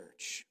Kenny's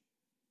church.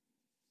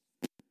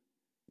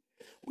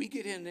 We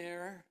get in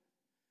there,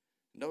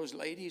 and those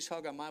ladies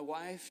hug on my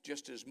wife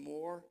just as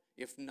more,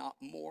 if not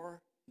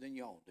more, than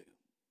y'all do.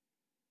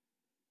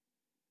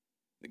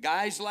 The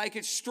guys like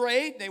it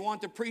straight. They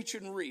want the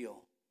preaching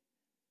real.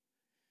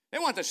 They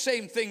want the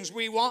same things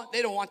we want.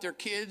 They don't want their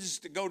kids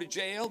to go to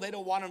jail. They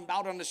don't want them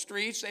out on the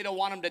streets. They don't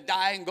want them to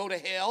die and go to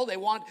hell. They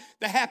want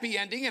the happy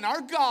ending. And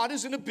our God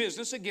is in the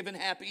business of giving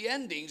happy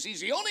endings.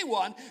 He's the only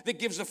one that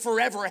gives a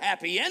forever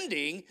happy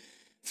ending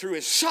through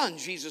his Son,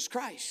 Jesus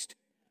Christ.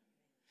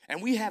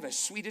 And we have as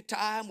sweet a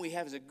time. We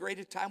have as great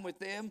a time with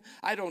them.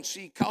 I don't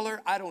see color.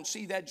 I don't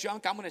see that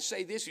junk. I'm going to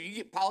say this. If you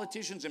get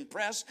politicians and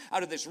press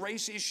out of this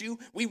race issue,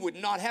 we would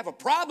not have a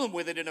problem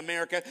with it in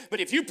America.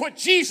 But if you put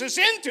Jesus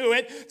into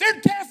it,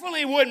 there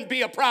definitely wouldn't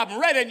be a problem.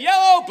 Red and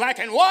yellow, black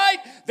and white,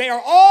 they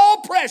are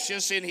all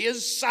precious in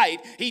his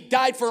sight. He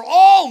died for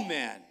all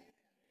men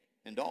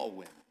and all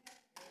women.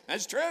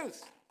 That's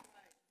truth.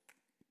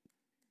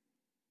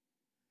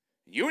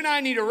 You and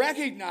I need to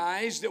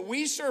recognize that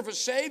we serve a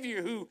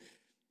Savior who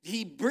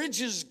he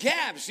bridges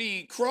gaps.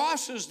 He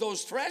crosses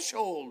those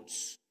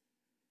thresholds.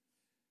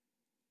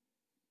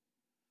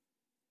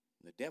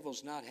 The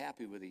devil's not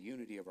happy with the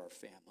unity of our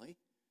family,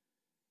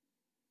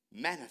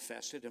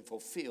 manifested and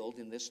fulfilled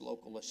in this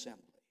local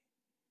assembly.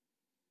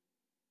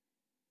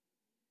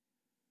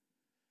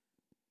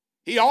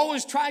 He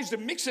always tries to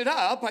mix it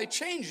up by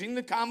changing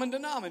the common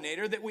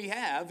denominator that we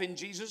have in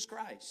Jesus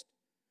Christ.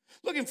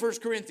 Look in 1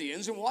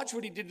 Corinthians and watch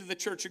what he did to the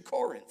church of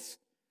Corinth.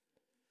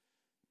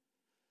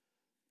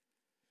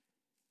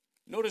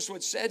 Notice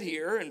what's said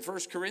here in 1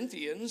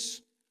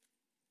 Corinthians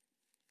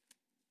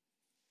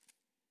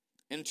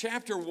in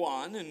chapter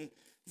 1 and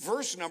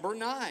verse number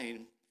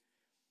 9.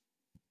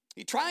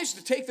 He tries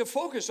to take the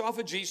focus off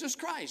of Jesus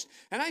Christ.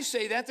 And I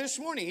say that this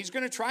morning. He's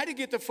going to try to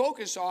get the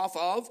focus off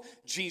of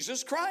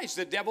Jesus Christ.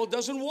 The devil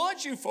doesn't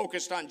want you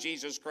focused on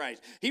Jesus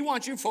Christ. He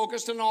wants you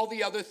focused on all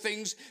the other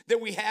things that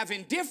we have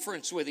in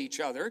difference with each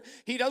other.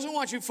 He doesn't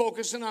want you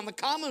focusing on the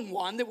common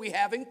one that we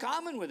have in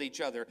common with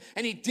each other.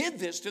 And he did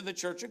this to the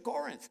church of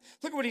Corinth.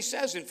 Look at what he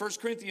says in 1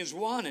 Corinthians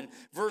 1 and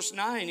verse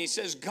 9. He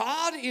says,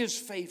 God is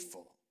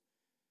faithful,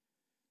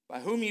 by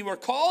whom ye were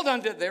called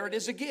unto, there it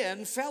is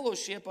again,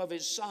 fellowship of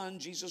his Son,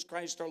 Jesus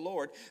Christ our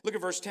Lord. Look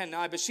at verse 10.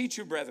 Now I beseech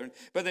you, brethren,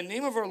 by the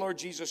name of our Lord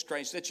Jesus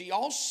Christ, that ye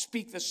all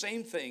speak the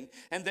same thing,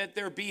 and that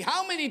there be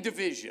how many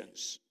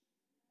divisions?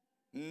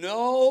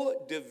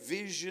 No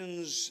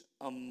divisions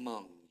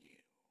among you.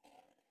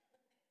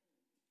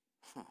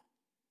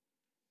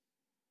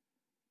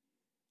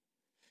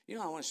 You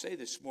know, I want to say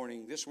this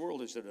morning, this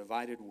world is a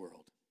divided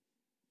world.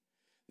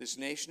 This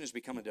nation has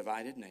become a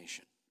divided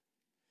nation.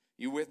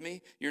 You with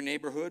me? Your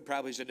neighborhood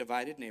probably is a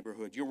divided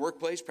neighborhood. Your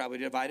workplace probably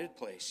a divided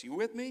place. You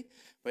with me?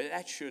 But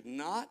that should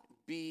not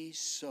be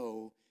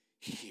so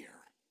here.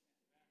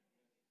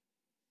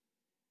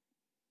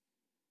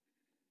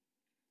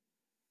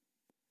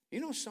 You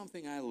know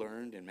something I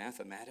learned in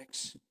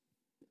mathematics?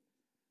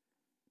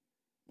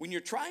 When you're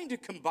trying to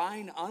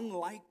combine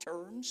unlike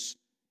terms,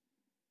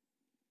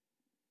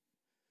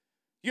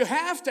 you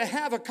have to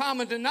have a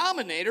common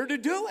denominator to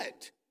do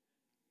it.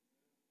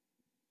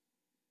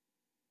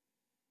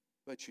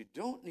 But you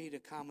don't need a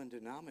common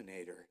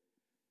denominator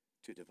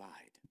to divide.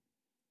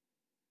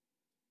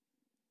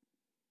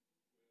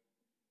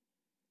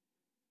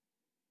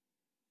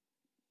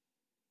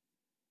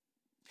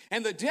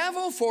 And the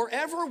devil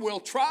forever will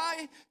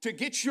try to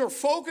get your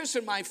focus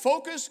and my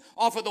focus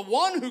off of the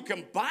one who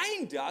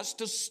combined us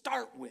to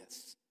start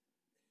with.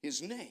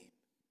 His name,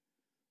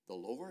 the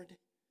Lord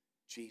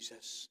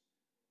Jesus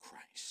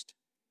Christ.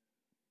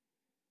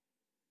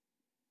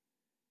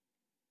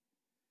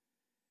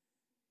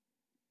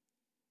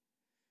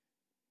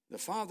 The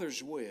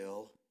Father's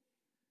will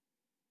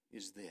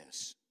is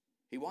this.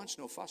 He wants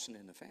no fussing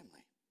in the family.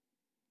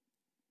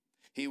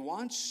 He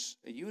wants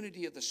a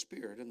unity of the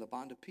Spirit and the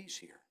bond of peace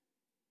here.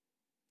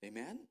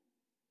 Amen?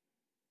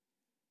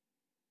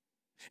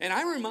 And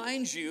I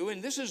remind you,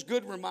 and this is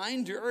good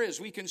reminder as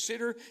we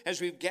consider,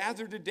 as we've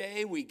gathered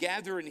today, we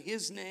gather in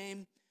His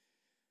name.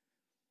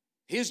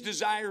 His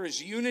desire is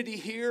unity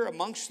here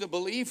amongst the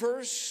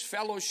believers,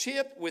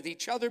 fellowship with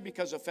each other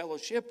because of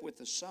fellowship with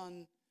the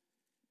Son.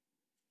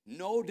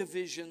 No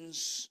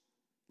divisions,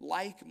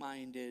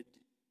 like-minded,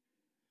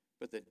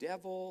 but the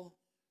devil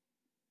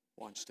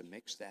wants to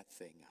mix that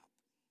thing up.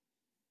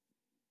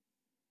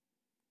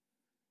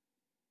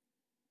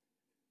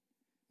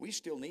 We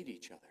still need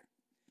each other.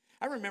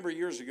 I remember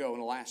years ago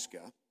in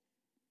Alaska,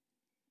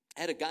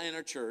 I had a guy in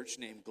our church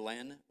named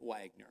Glenn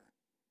Wagner.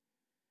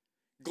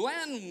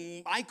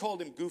 Glenn, I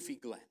called him Goofy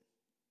Glenn.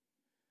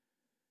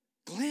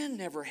 Glenn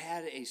never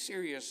had a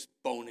serious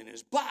bone in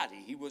his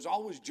body. He was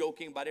always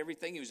joking about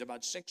everything. He was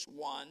about 6'1".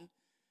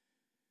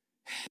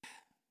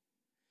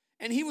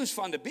 And he was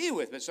fun to be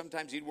with, but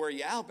sometimes he'd wear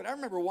you out. But I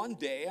remember one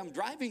day, I'm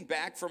driving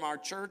back from our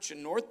church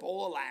in North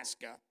Pole,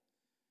 Alaska.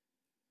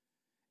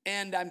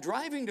 And I'm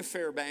driving to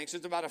Fairbanks.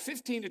 It's about a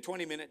 15 to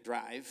 20 minute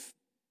drive.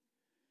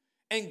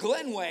 And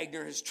Glenn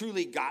Wagner has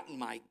truly gotten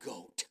my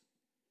goat.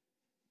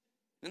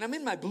 And I'm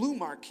in my blue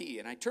marquee,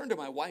 and I turned to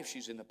my wife,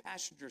 she's in the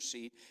passenger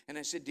seat, and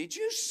I said, did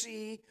you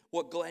see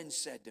what Glenn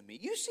said to me?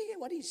 You see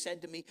what he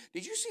said to me?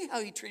 Did you see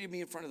how he treated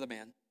me in front of the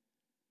man?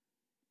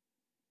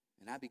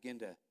 And I began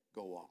to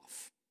go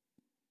off.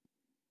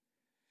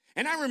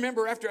 And I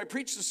remember after I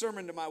preached the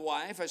sermon to my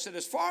wife, I said,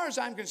 as far as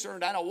I'm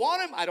concerned, I don't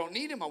want him, I don't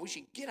need him, I wish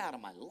he'd get out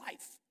of my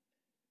life.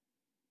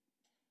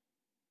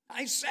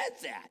 I said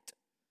that.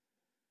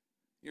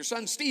 Your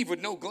son Steve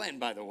would know Glenn,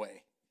 by the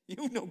way.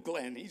 You know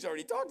Glenn. He's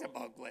already talked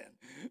about Glenn.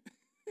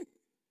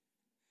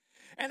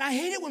 And I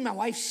hate it when my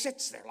wife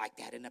sits there like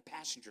that in the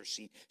passenger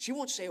seat. She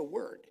won't say a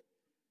word.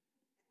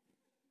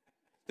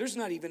 There's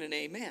not even an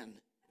amen.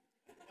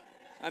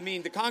 I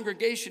mean, the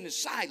congregation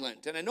is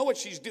silent, and I know what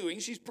she's doing.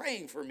 She's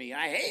praying for me, and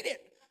I hate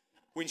it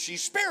when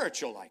she's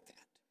spiritual like that.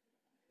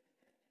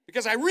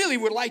 Because I really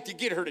would like to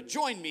get her to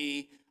join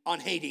me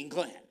on hating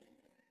Glenn.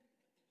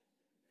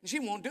 And she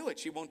won't do it.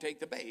 She won't take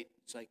the bait.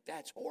 It's like,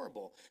 that's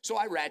horrible. So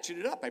I ratchet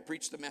it up. I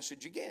preach the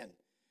message again.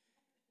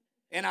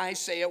 And I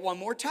say it one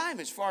more time.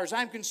 As far as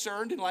I'm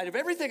concerned, in light of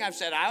everything I've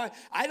said,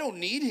 I don't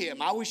need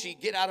him. I wish he'd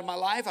get out of my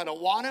life. I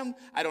don't want him.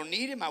 I don't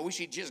need him. I wish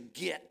he'd just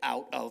get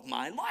out of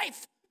my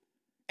life.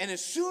 And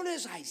as soon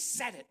as I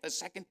said it the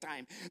second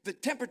time, the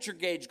temperature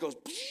gauge goes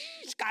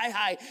sky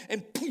high,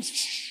 and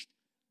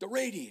the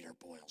radiator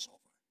boils over.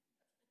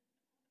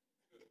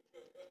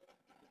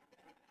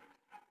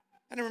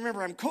 And I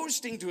remember I'm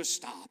coasting to a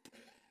stop.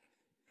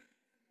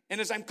 And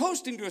as I'm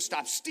coasting to a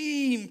stop,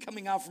 steam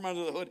coming out from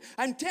under the hood.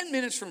 I'm 10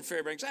 minutes from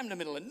Fairbanks. I'm in the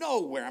middle of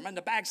nowhere. I'm on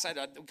the backside.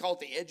 We call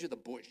it the edge of the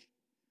bush.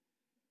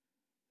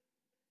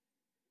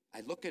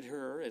 I look at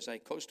her as I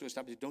coast to a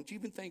stop. I say, don't you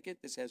even think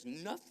it? This has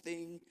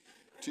nothing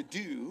to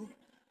do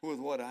with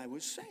what I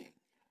was saying.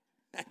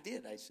 I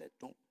did. I said,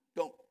 don't.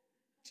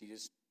 She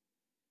just.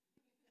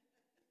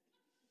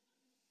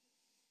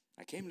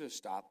 I came to a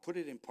stop, put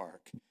it in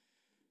park.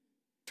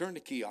 Turn the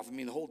key off. I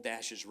mean, the whole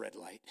dash is red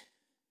light.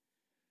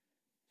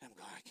 I'm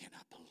going, I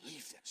cannot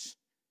believe this.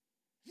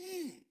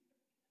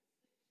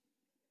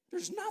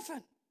 There's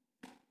nothing.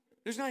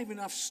 There's not even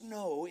enough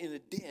snow in a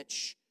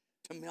ditch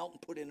to melt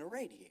and put in a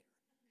radiator.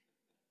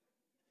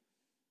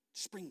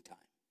 Springtime.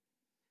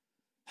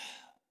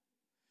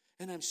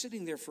 And I'm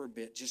sitting there for a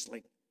bit, just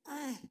like,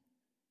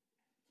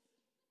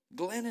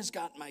 Glenn has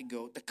got my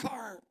goat. The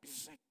car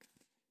is like,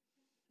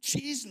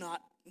 she's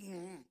not.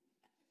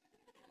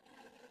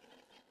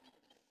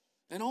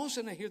 And all of a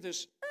sudden I hear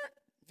this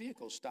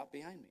vehicle stop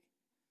behind me.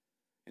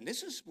 And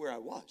this is where I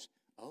was.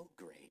 Oh,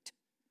 great.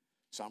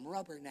 Some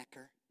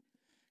rubbernecker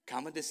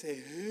coming to say,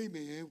 hey,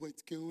 man,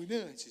 what's going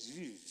on? I says,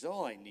 this is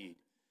all I need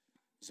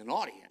is an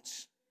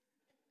audience.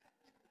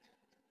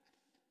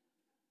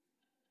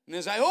 And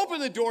as I open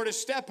the door to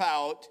step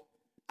out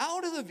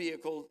of the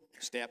vehicle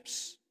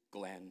steps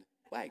Glenn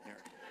Wagner.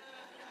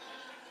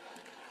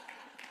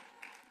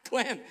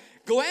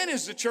 Glenn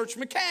is the church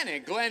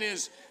mechanic. Glenn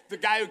is the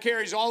guy who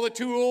carries all the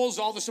tools,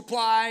 all the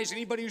supplies.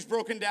 Anybody who's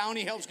broken down,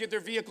 he helps get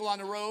their vehicle on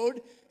the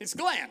road. It's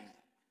Glenn.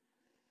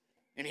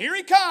 And here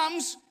he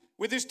comes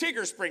with his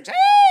Tigger Springs. Hey,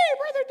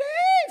 Brother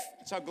Dave!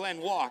 That's how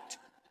Glenn walked.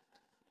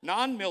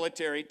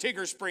 Non-military,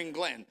 Tigger Spring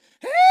Glenn.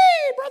 Hey,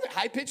 brother,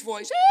 high-pitched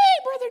voice.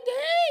 Hey, Brother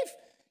Dave,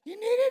 you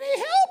need any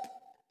help?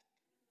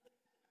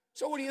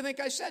 So what do you think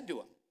I said to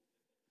him?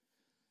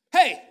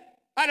 Hey,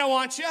 I don't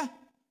want you.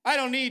 I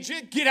don't need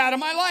you. Get out of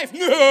my life.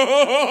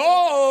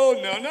 No.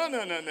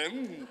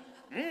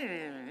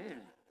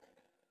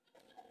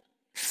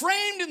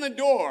 Framed in the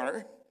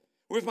door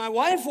with my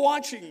wife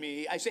watching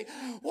me, I say,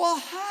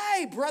 well,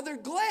 hi, Brother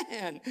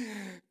Glenn.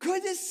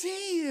 Good to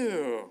see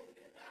you.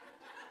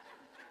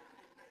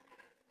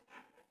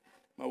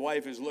 My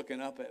wife is looking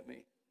up at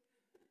me.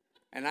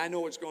 And I know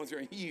what's going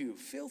through. You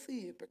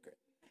filthy hypocrite.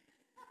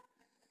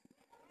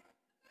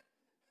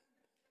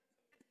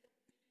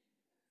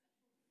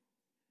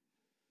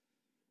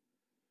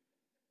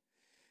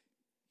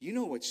 You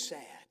know what's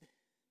sad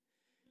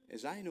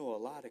is I know a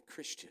lot of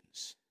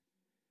Christians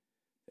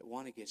that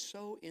want to get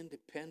so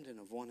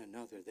independent of one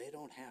another they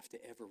don't have to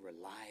ever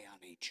rely on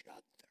each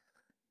other.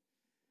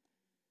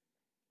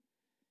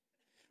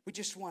 We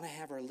just want to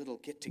have our little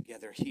get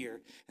together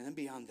here, and then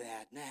beyond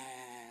that, nah,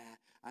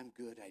 I'm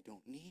good, I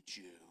don't need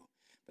you.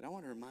 But I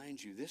want to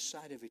remind you, this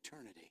side of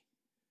eternity,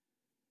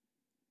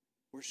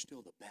 we're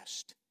still the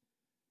best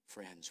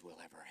friends we'll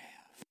ever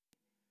have.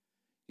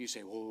 You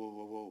say,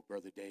 whoa,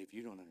 Brother Dave,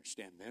 you don't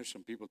understand. There's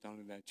some people down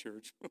in that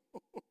church.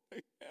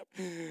 They have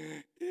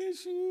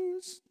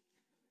issues.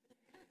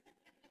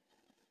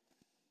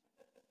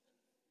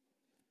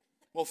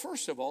 Well,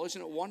 first of all, isn't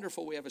it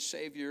wonderful we have a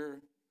Savior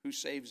who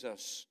saves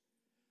us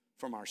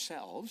from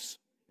ourselves?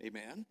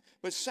 Amen.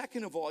 But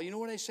second of all, you know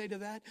what I say to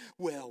that?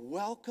 Well,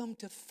 welcome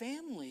to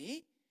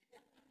family.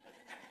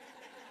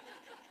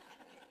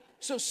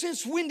 So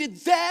since when did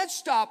that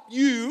stop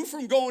you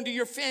from going to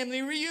your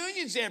family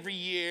reunions every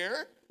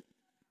year?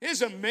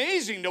 It's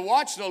amazing to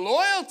watch the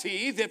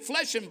loyalty that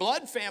Flesh and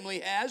Blood family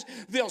has.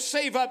 They'll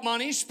save up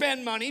money,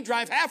 spend money,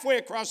 drive halfway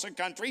across the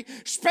country,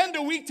 spend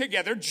a week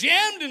together,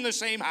 jammed in the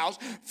same house,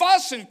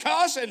 fuss and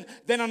cuss, and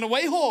then on the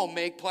way home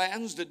make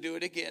plans to do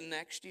it again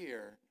next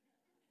year.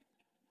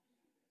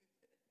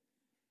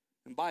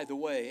 And by the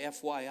way,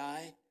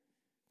 FYI,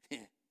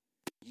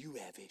 you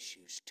have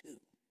issues too.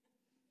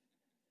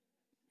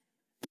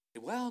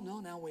 Well, no,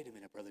 now wait a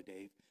minute, Brother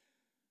Dave.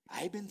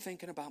 I've been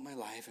thinking about my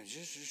life and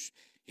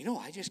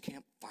I just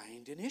can't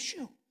find an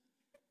issue.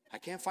 I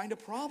can't find a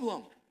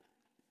problem.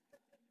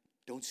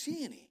 Don't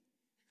see any.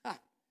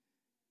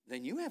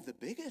 Then you have the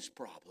biggest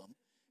problem.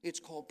 It's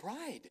called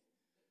pride.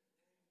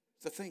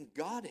 The thing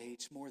God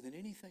hates more than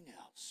anything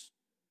else.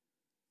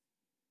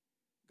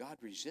 God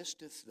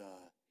resisteth the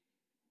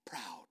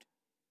proud.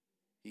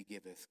 He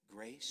giveth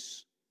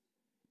grace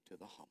to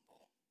the humble.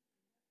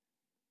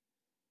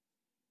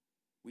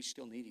 We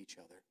still need each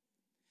other.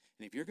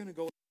 And if you're going to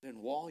go and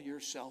wall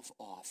yourself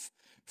off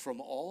from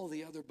all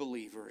the other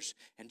believers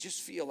and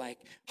just feel like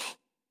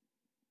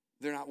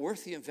they're not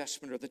worth the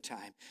investment or the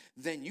time,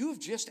 then you've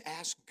just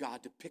asked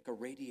God to pick a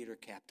radiator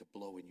cap to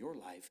blow in your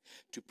life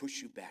to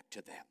push you back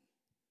to them.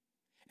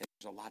 And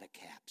there's a lot of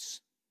caps.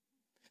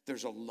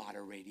 There's a lot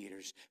of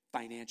radiators,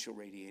 financial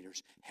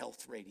radiators,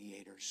 health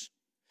radiators,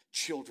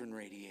 children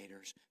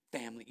radiators,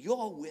 family. You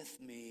all with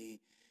me?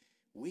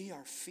 We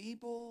are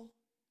feeble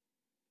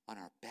on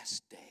our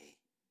best day.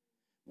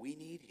 We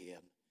need Him.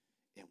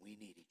 And we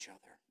need each other.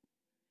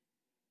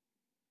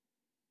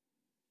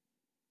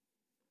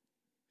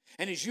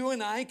 And as you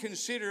and I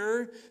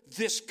consider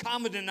this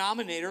common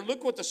denominator,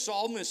 look what the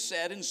psalmist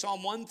said in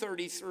Psalm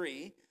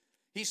 133.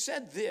 He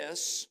said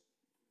this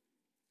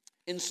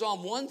in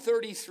Psalm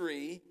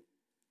 133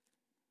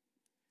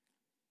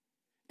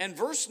 and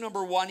verse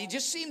number 1. He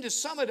just seemed to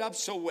sum it up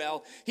so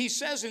well. He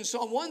says in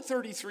Psalm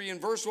 133 and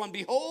verse 1,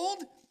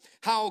 "Behold,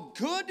 how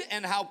good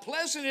and how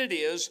pleasant it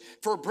is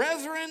for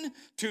brethren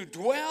to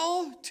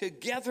dwell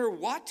together,"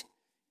 what?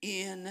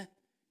 In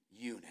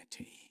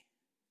unity.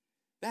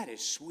 That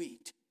is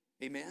sweet.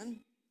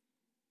 Amen?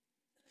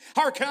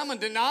 Our common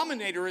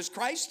denominator is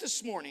Christ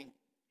this morning.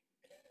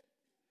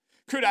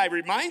 Could I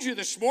remind you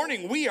this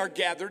morning, we are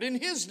gathered in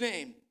His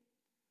name.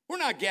 We're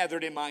not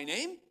gathered in my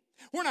name.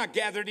 We're not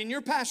gathered in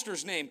your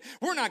pastor's name.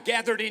 We're not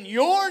gathered in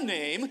your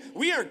name.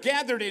 We are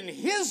gathered in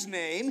His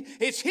name.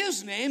 It's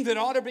His name that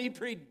ought to be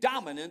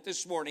predominant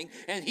this morning.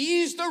 And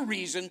He's the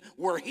reason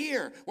we're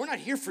here. We're not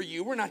here for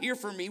you. We're not here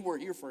for me. We're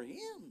here for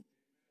Him.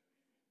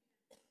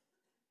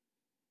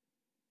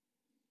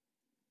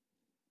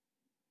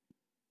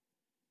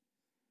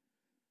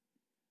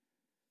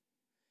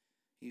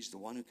 He's the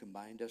one who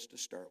combined us to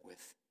start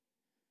with.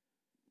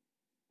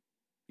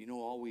 You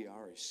know, all we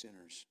are is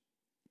sinners.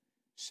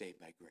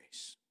 Saved by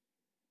grace.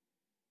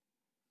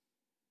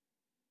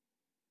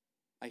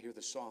 I hear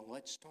the song,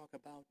 "Let's talk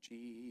about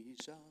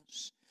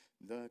Jesus,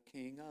 the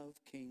King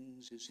of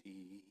Kings is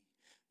He,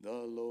 the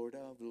Lord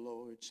of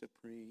Lords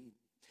supreme,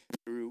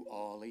 through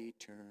all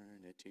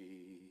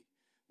eternity,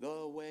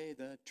 the way,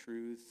 the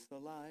truth, the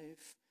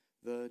life,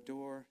 the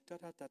door,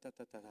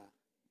 da-da-da-da-da-da.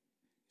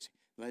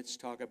 Let's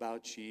talk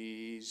about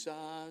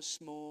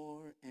Jesus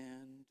more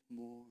and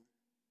more."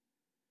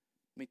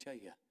 Let me tell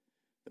you,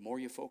 the more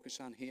you focus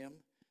on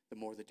Him, the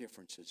more the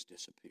differences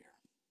disappear.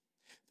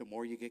 The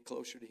more you get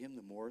closer to Him,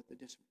 the more the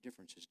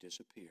differences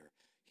disappear.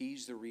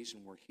 He's the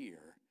reason we're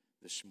here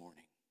this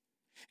morning.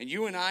 And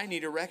you and I need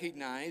to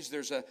recognize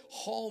there's a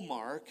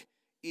hallmark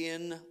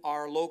in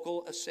our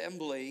local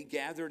assembly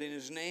gathered in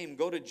His name.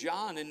 Go to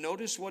John and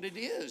notice what it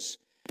is.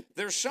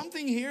 There's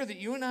something here that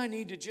you and I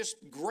need to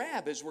just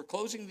grab as we're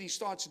closing these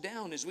thoughts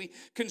down, as we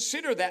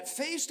consider that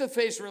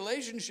face-to-face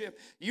relationship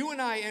you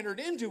and I entered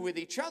into with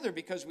each other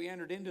because we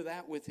entered into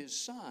that with His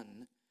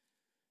Son.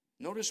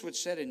 Notice what's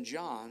said in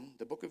John,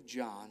 the book of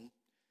John,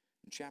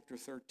 in chapter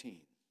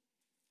 13.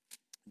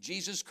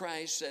 Jesus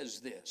Christ says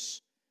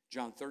this,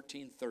 John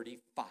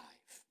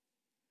 13:35.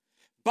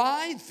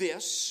 By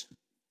this,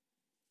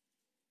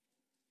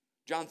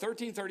 John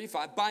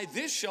 13:35, "By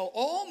this shall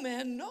all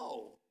men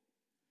know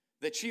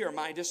that ye are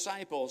my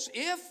disciples,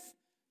 if,"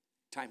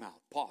 time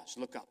out, pause,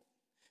 look up.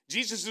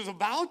 Jesus is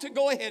about to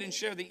go ahead and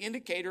share the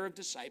indicator of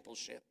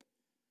discipleship.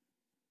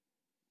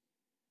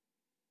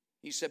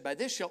 He said, "By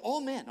this shall all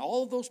men,"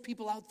 all of those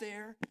people out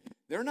there,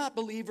 they're not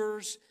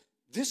believers.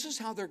 This is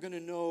how they're going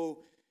to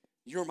know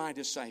you're my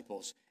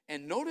disciples.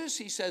 And notice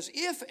he says,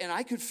 if, and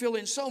I could fill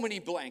in so many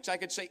blanks. I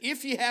could say,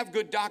 if ye have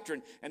good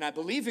doctrine, and I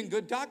believe in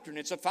good doctrine.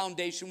 It's a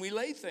foundation we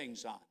lay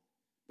things on.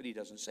 But he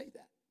doesn't say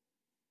that.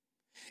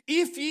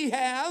 If ye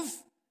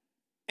have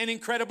an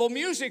incredible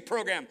music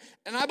program,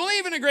 and I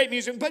believe in a great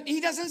music, but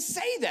he doesn't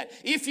say that.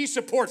 If ye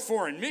support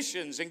foreign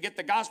missions and get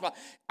the gospel,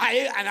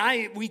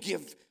 we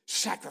give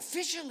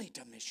sacrificially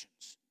to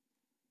missions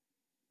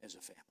as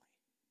a family.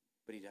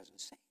 But he doesn't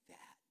say that.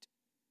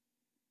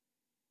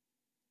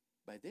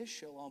 By this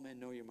shall all men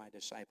know you're my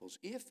disciples,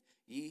 if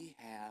ye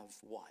have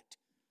what?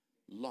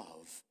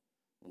 Love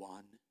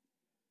one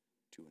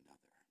to another.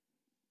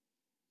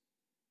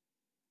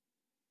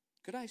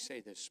 Could I say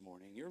this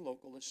morning, your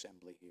local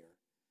assembly here,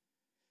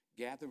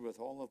 gathered with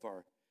all of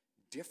our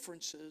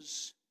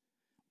differences,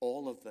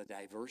 all of the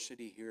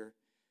diversity here,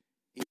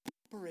 it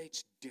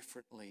operates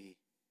differently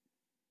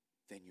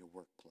than your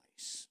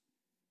workplace.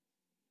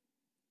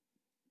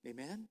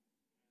 Amen?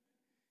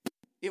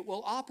 It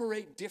will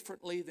operate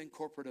differently than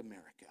corporate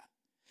America.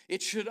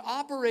 It should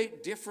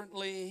operate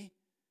differently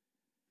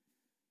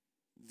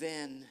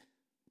than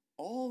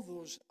all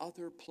those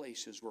other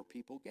places where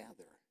people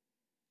gather.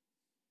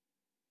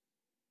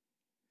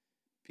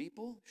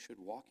 People should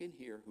walk in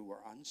here who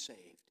are unsaved,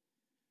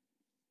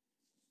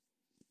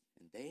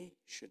 and they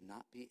should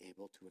not be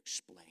able to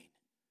explain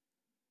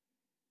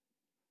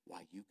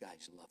why you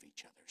guys love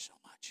each other so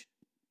much.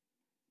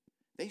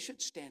 They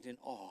should stand in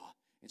awe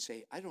and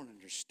say, I don't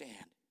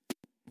understand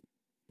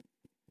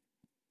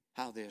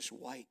how this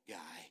white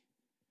guy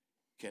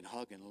can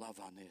hug and love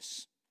on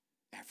this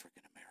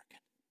African American.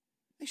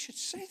 They should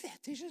say that.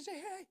 They should say,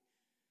 hey,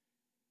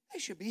 they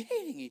should be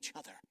hating each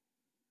other.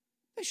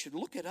 They should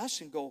look at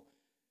us and go,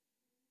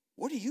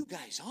 what are you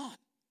guys on?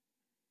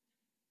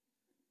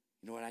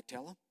 You know what I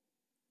tell them?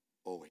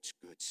 Oh, it's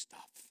good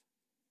stuff.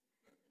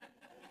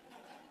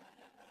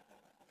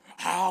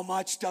 How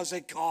much does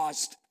it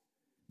cost?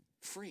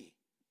 Free.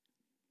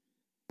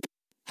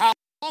 How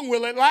long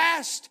will it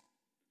last?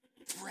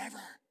 Forever.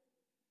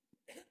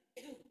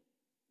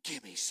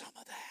 Give me some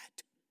of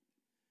that.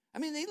 I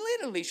mean, they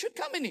literally should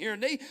come in here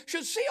and they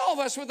should see all of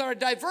us with our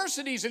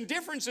diversities and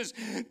differences.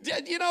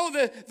 You know,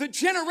 the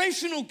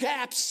generational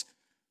gaps,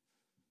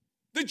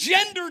 the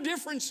gender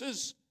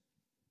differences.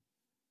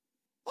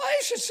 Well,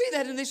 they should see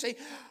that and they say,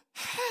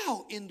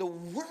 how in the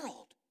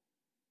world?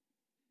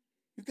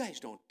 You guys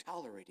don't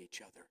tolerate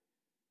each other.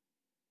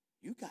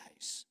 You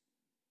guys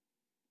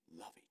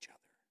love each other.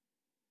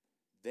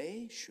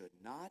 They should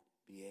not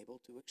be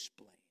able to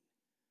explain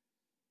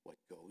what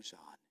goes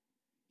on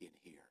in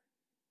here.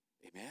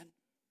 Amen?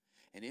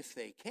 And if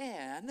they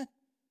can,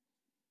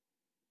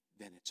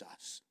 then it's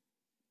us.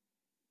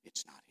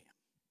 It's not him.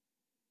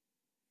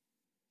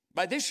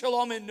 By this shall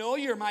all men know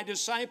you're my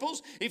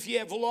disciples, if ye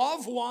have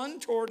love one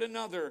toward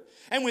another.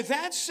 And with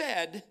that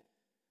said,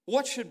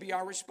 what should be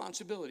our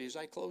responsibility as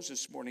I close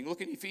this morning?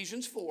 Look at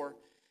Ephesians 4.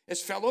 As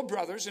fellow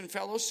brothers and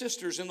fellow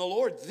sisters in the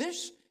Lord,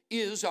 this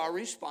is our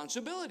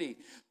responsibility.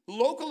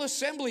 Local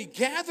assembly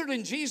gathered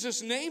in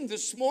Jesus' name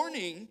this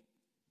morning.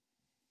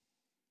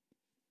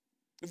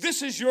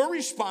 This is your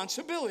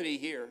responsibility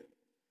here.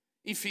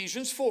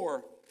 Ephesians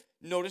 4.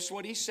 Notice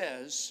what he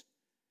says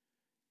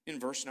in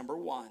verse number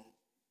 1.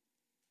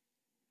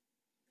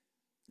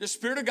 The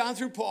Spirit of God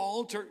through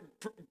Paul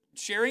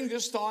sharing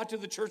this thought to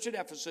the church at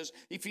Ephesus,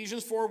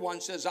 Ephesians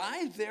 4:1 says,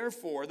 I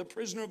therefore, the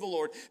prisoner of the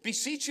Lord,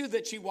 beseech you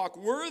that ye walk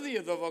worthy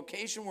of the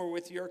vocation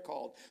wherewith ye are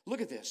called.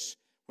 Look at this.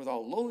 With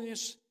all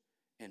lowliness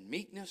and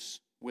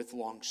meekness, with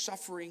long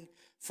suffering,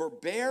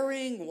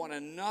 forbearing one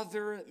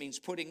another, it means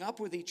putting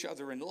up with each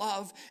other in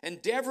love,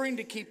 endeavoring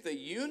to keep the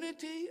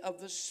unity of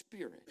the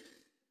Spirit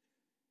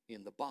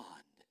in the bond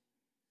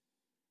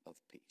of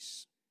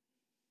peace.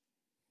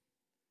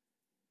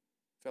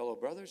 Fellow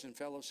brothers and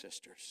fellow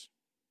sisters,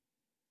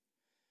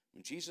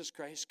 when Jesus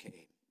Christ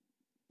came,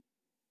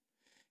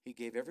 he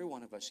gave every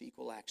one of us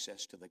equal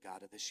access to the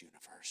God of this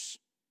universe,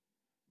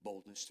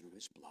 boldness through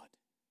his blood,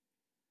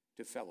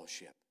 to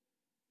fellowship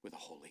with a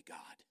holy God.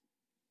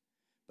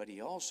 But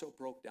he also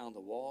broke down the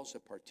walls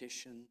of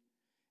partition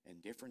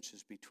and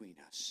differences between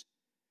us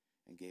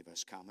and gave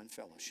us common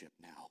fellowship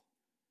now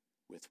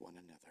with one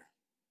another.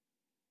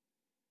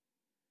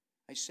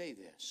 I say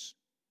this,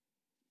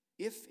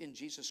 if in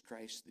Jesus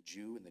Christ the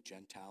Jew and the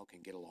Gentile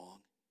can get along,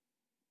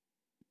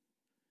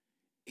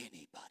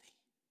 anybody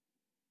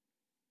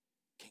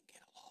can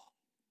get along,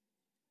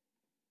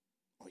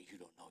 or you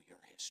don't know your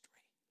history.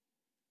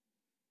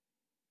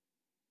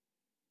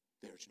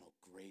 There's no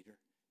greater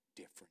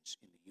difference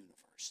in the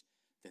universe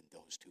than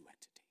those two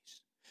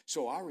entities.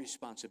 So our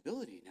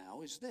responsibility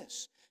now is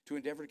this, to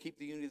endeavor to keep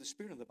the unity of the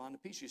Spirit and the bond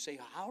of peace. You say,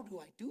 how do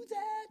I do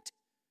that?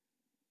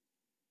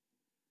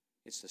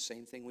 It's the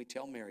same thing we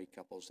tell married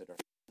couples that are,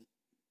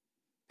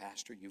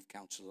 Pastor, you've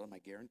counseled them, I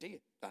guarantee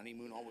it. The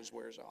honeymoon always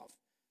wears off.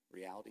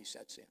 Reality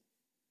sets in.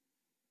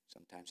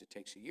 Sometimes it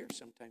takes a year,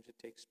 sometimes it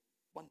takes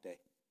one day.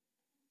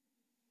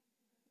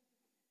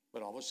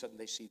 But all of a sudden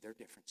they see their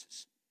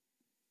differences.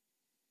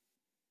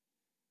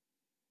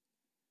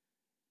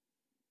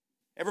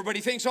 Everybody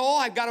thinks, oh,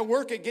 I've got to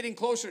work at getting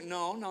closer.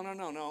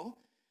 No.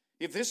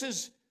 If this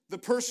is the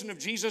person of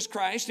Jesus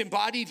Christ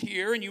embodied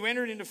here and you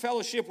entered into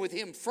fellowship with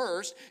him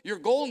first, your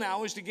goal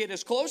now is to get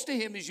as close to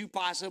him as you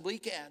possibly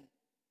can.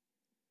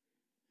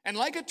 And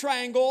like a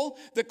triangle,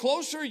 the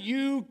closer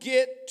you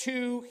get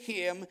to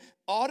him,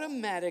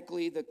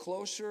 automatically the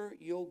closer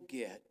you'll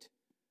get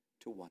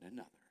to one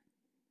another.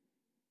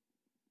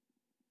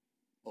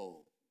 Oh,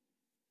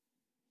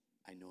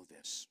 I know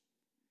this.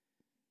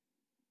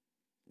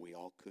 We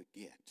all could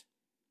get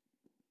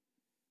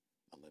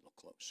a little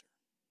closer.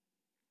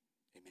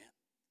 Amen.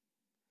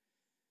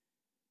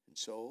 And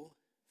so,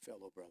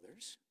 fellow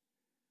brothers,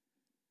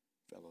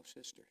 fellow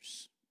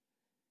sisters,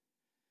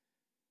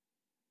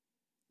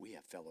 we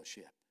have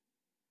fellowship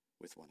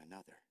with one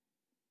another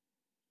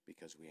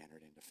because we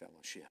entered into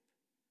fellowship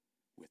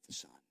with the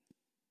Son.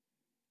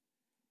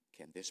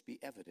 Can this be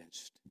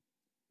evidenced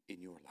in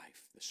your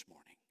life this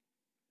morning?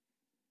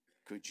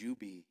 Could you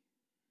be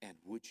and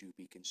would you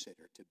be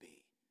considered to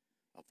be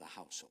of the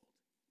household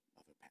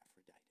of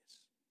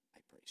Epaphroditus? I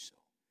pray so.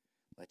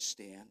 Let's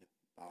stand,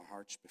 bow our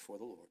hearts before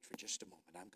the Lord for just a moment.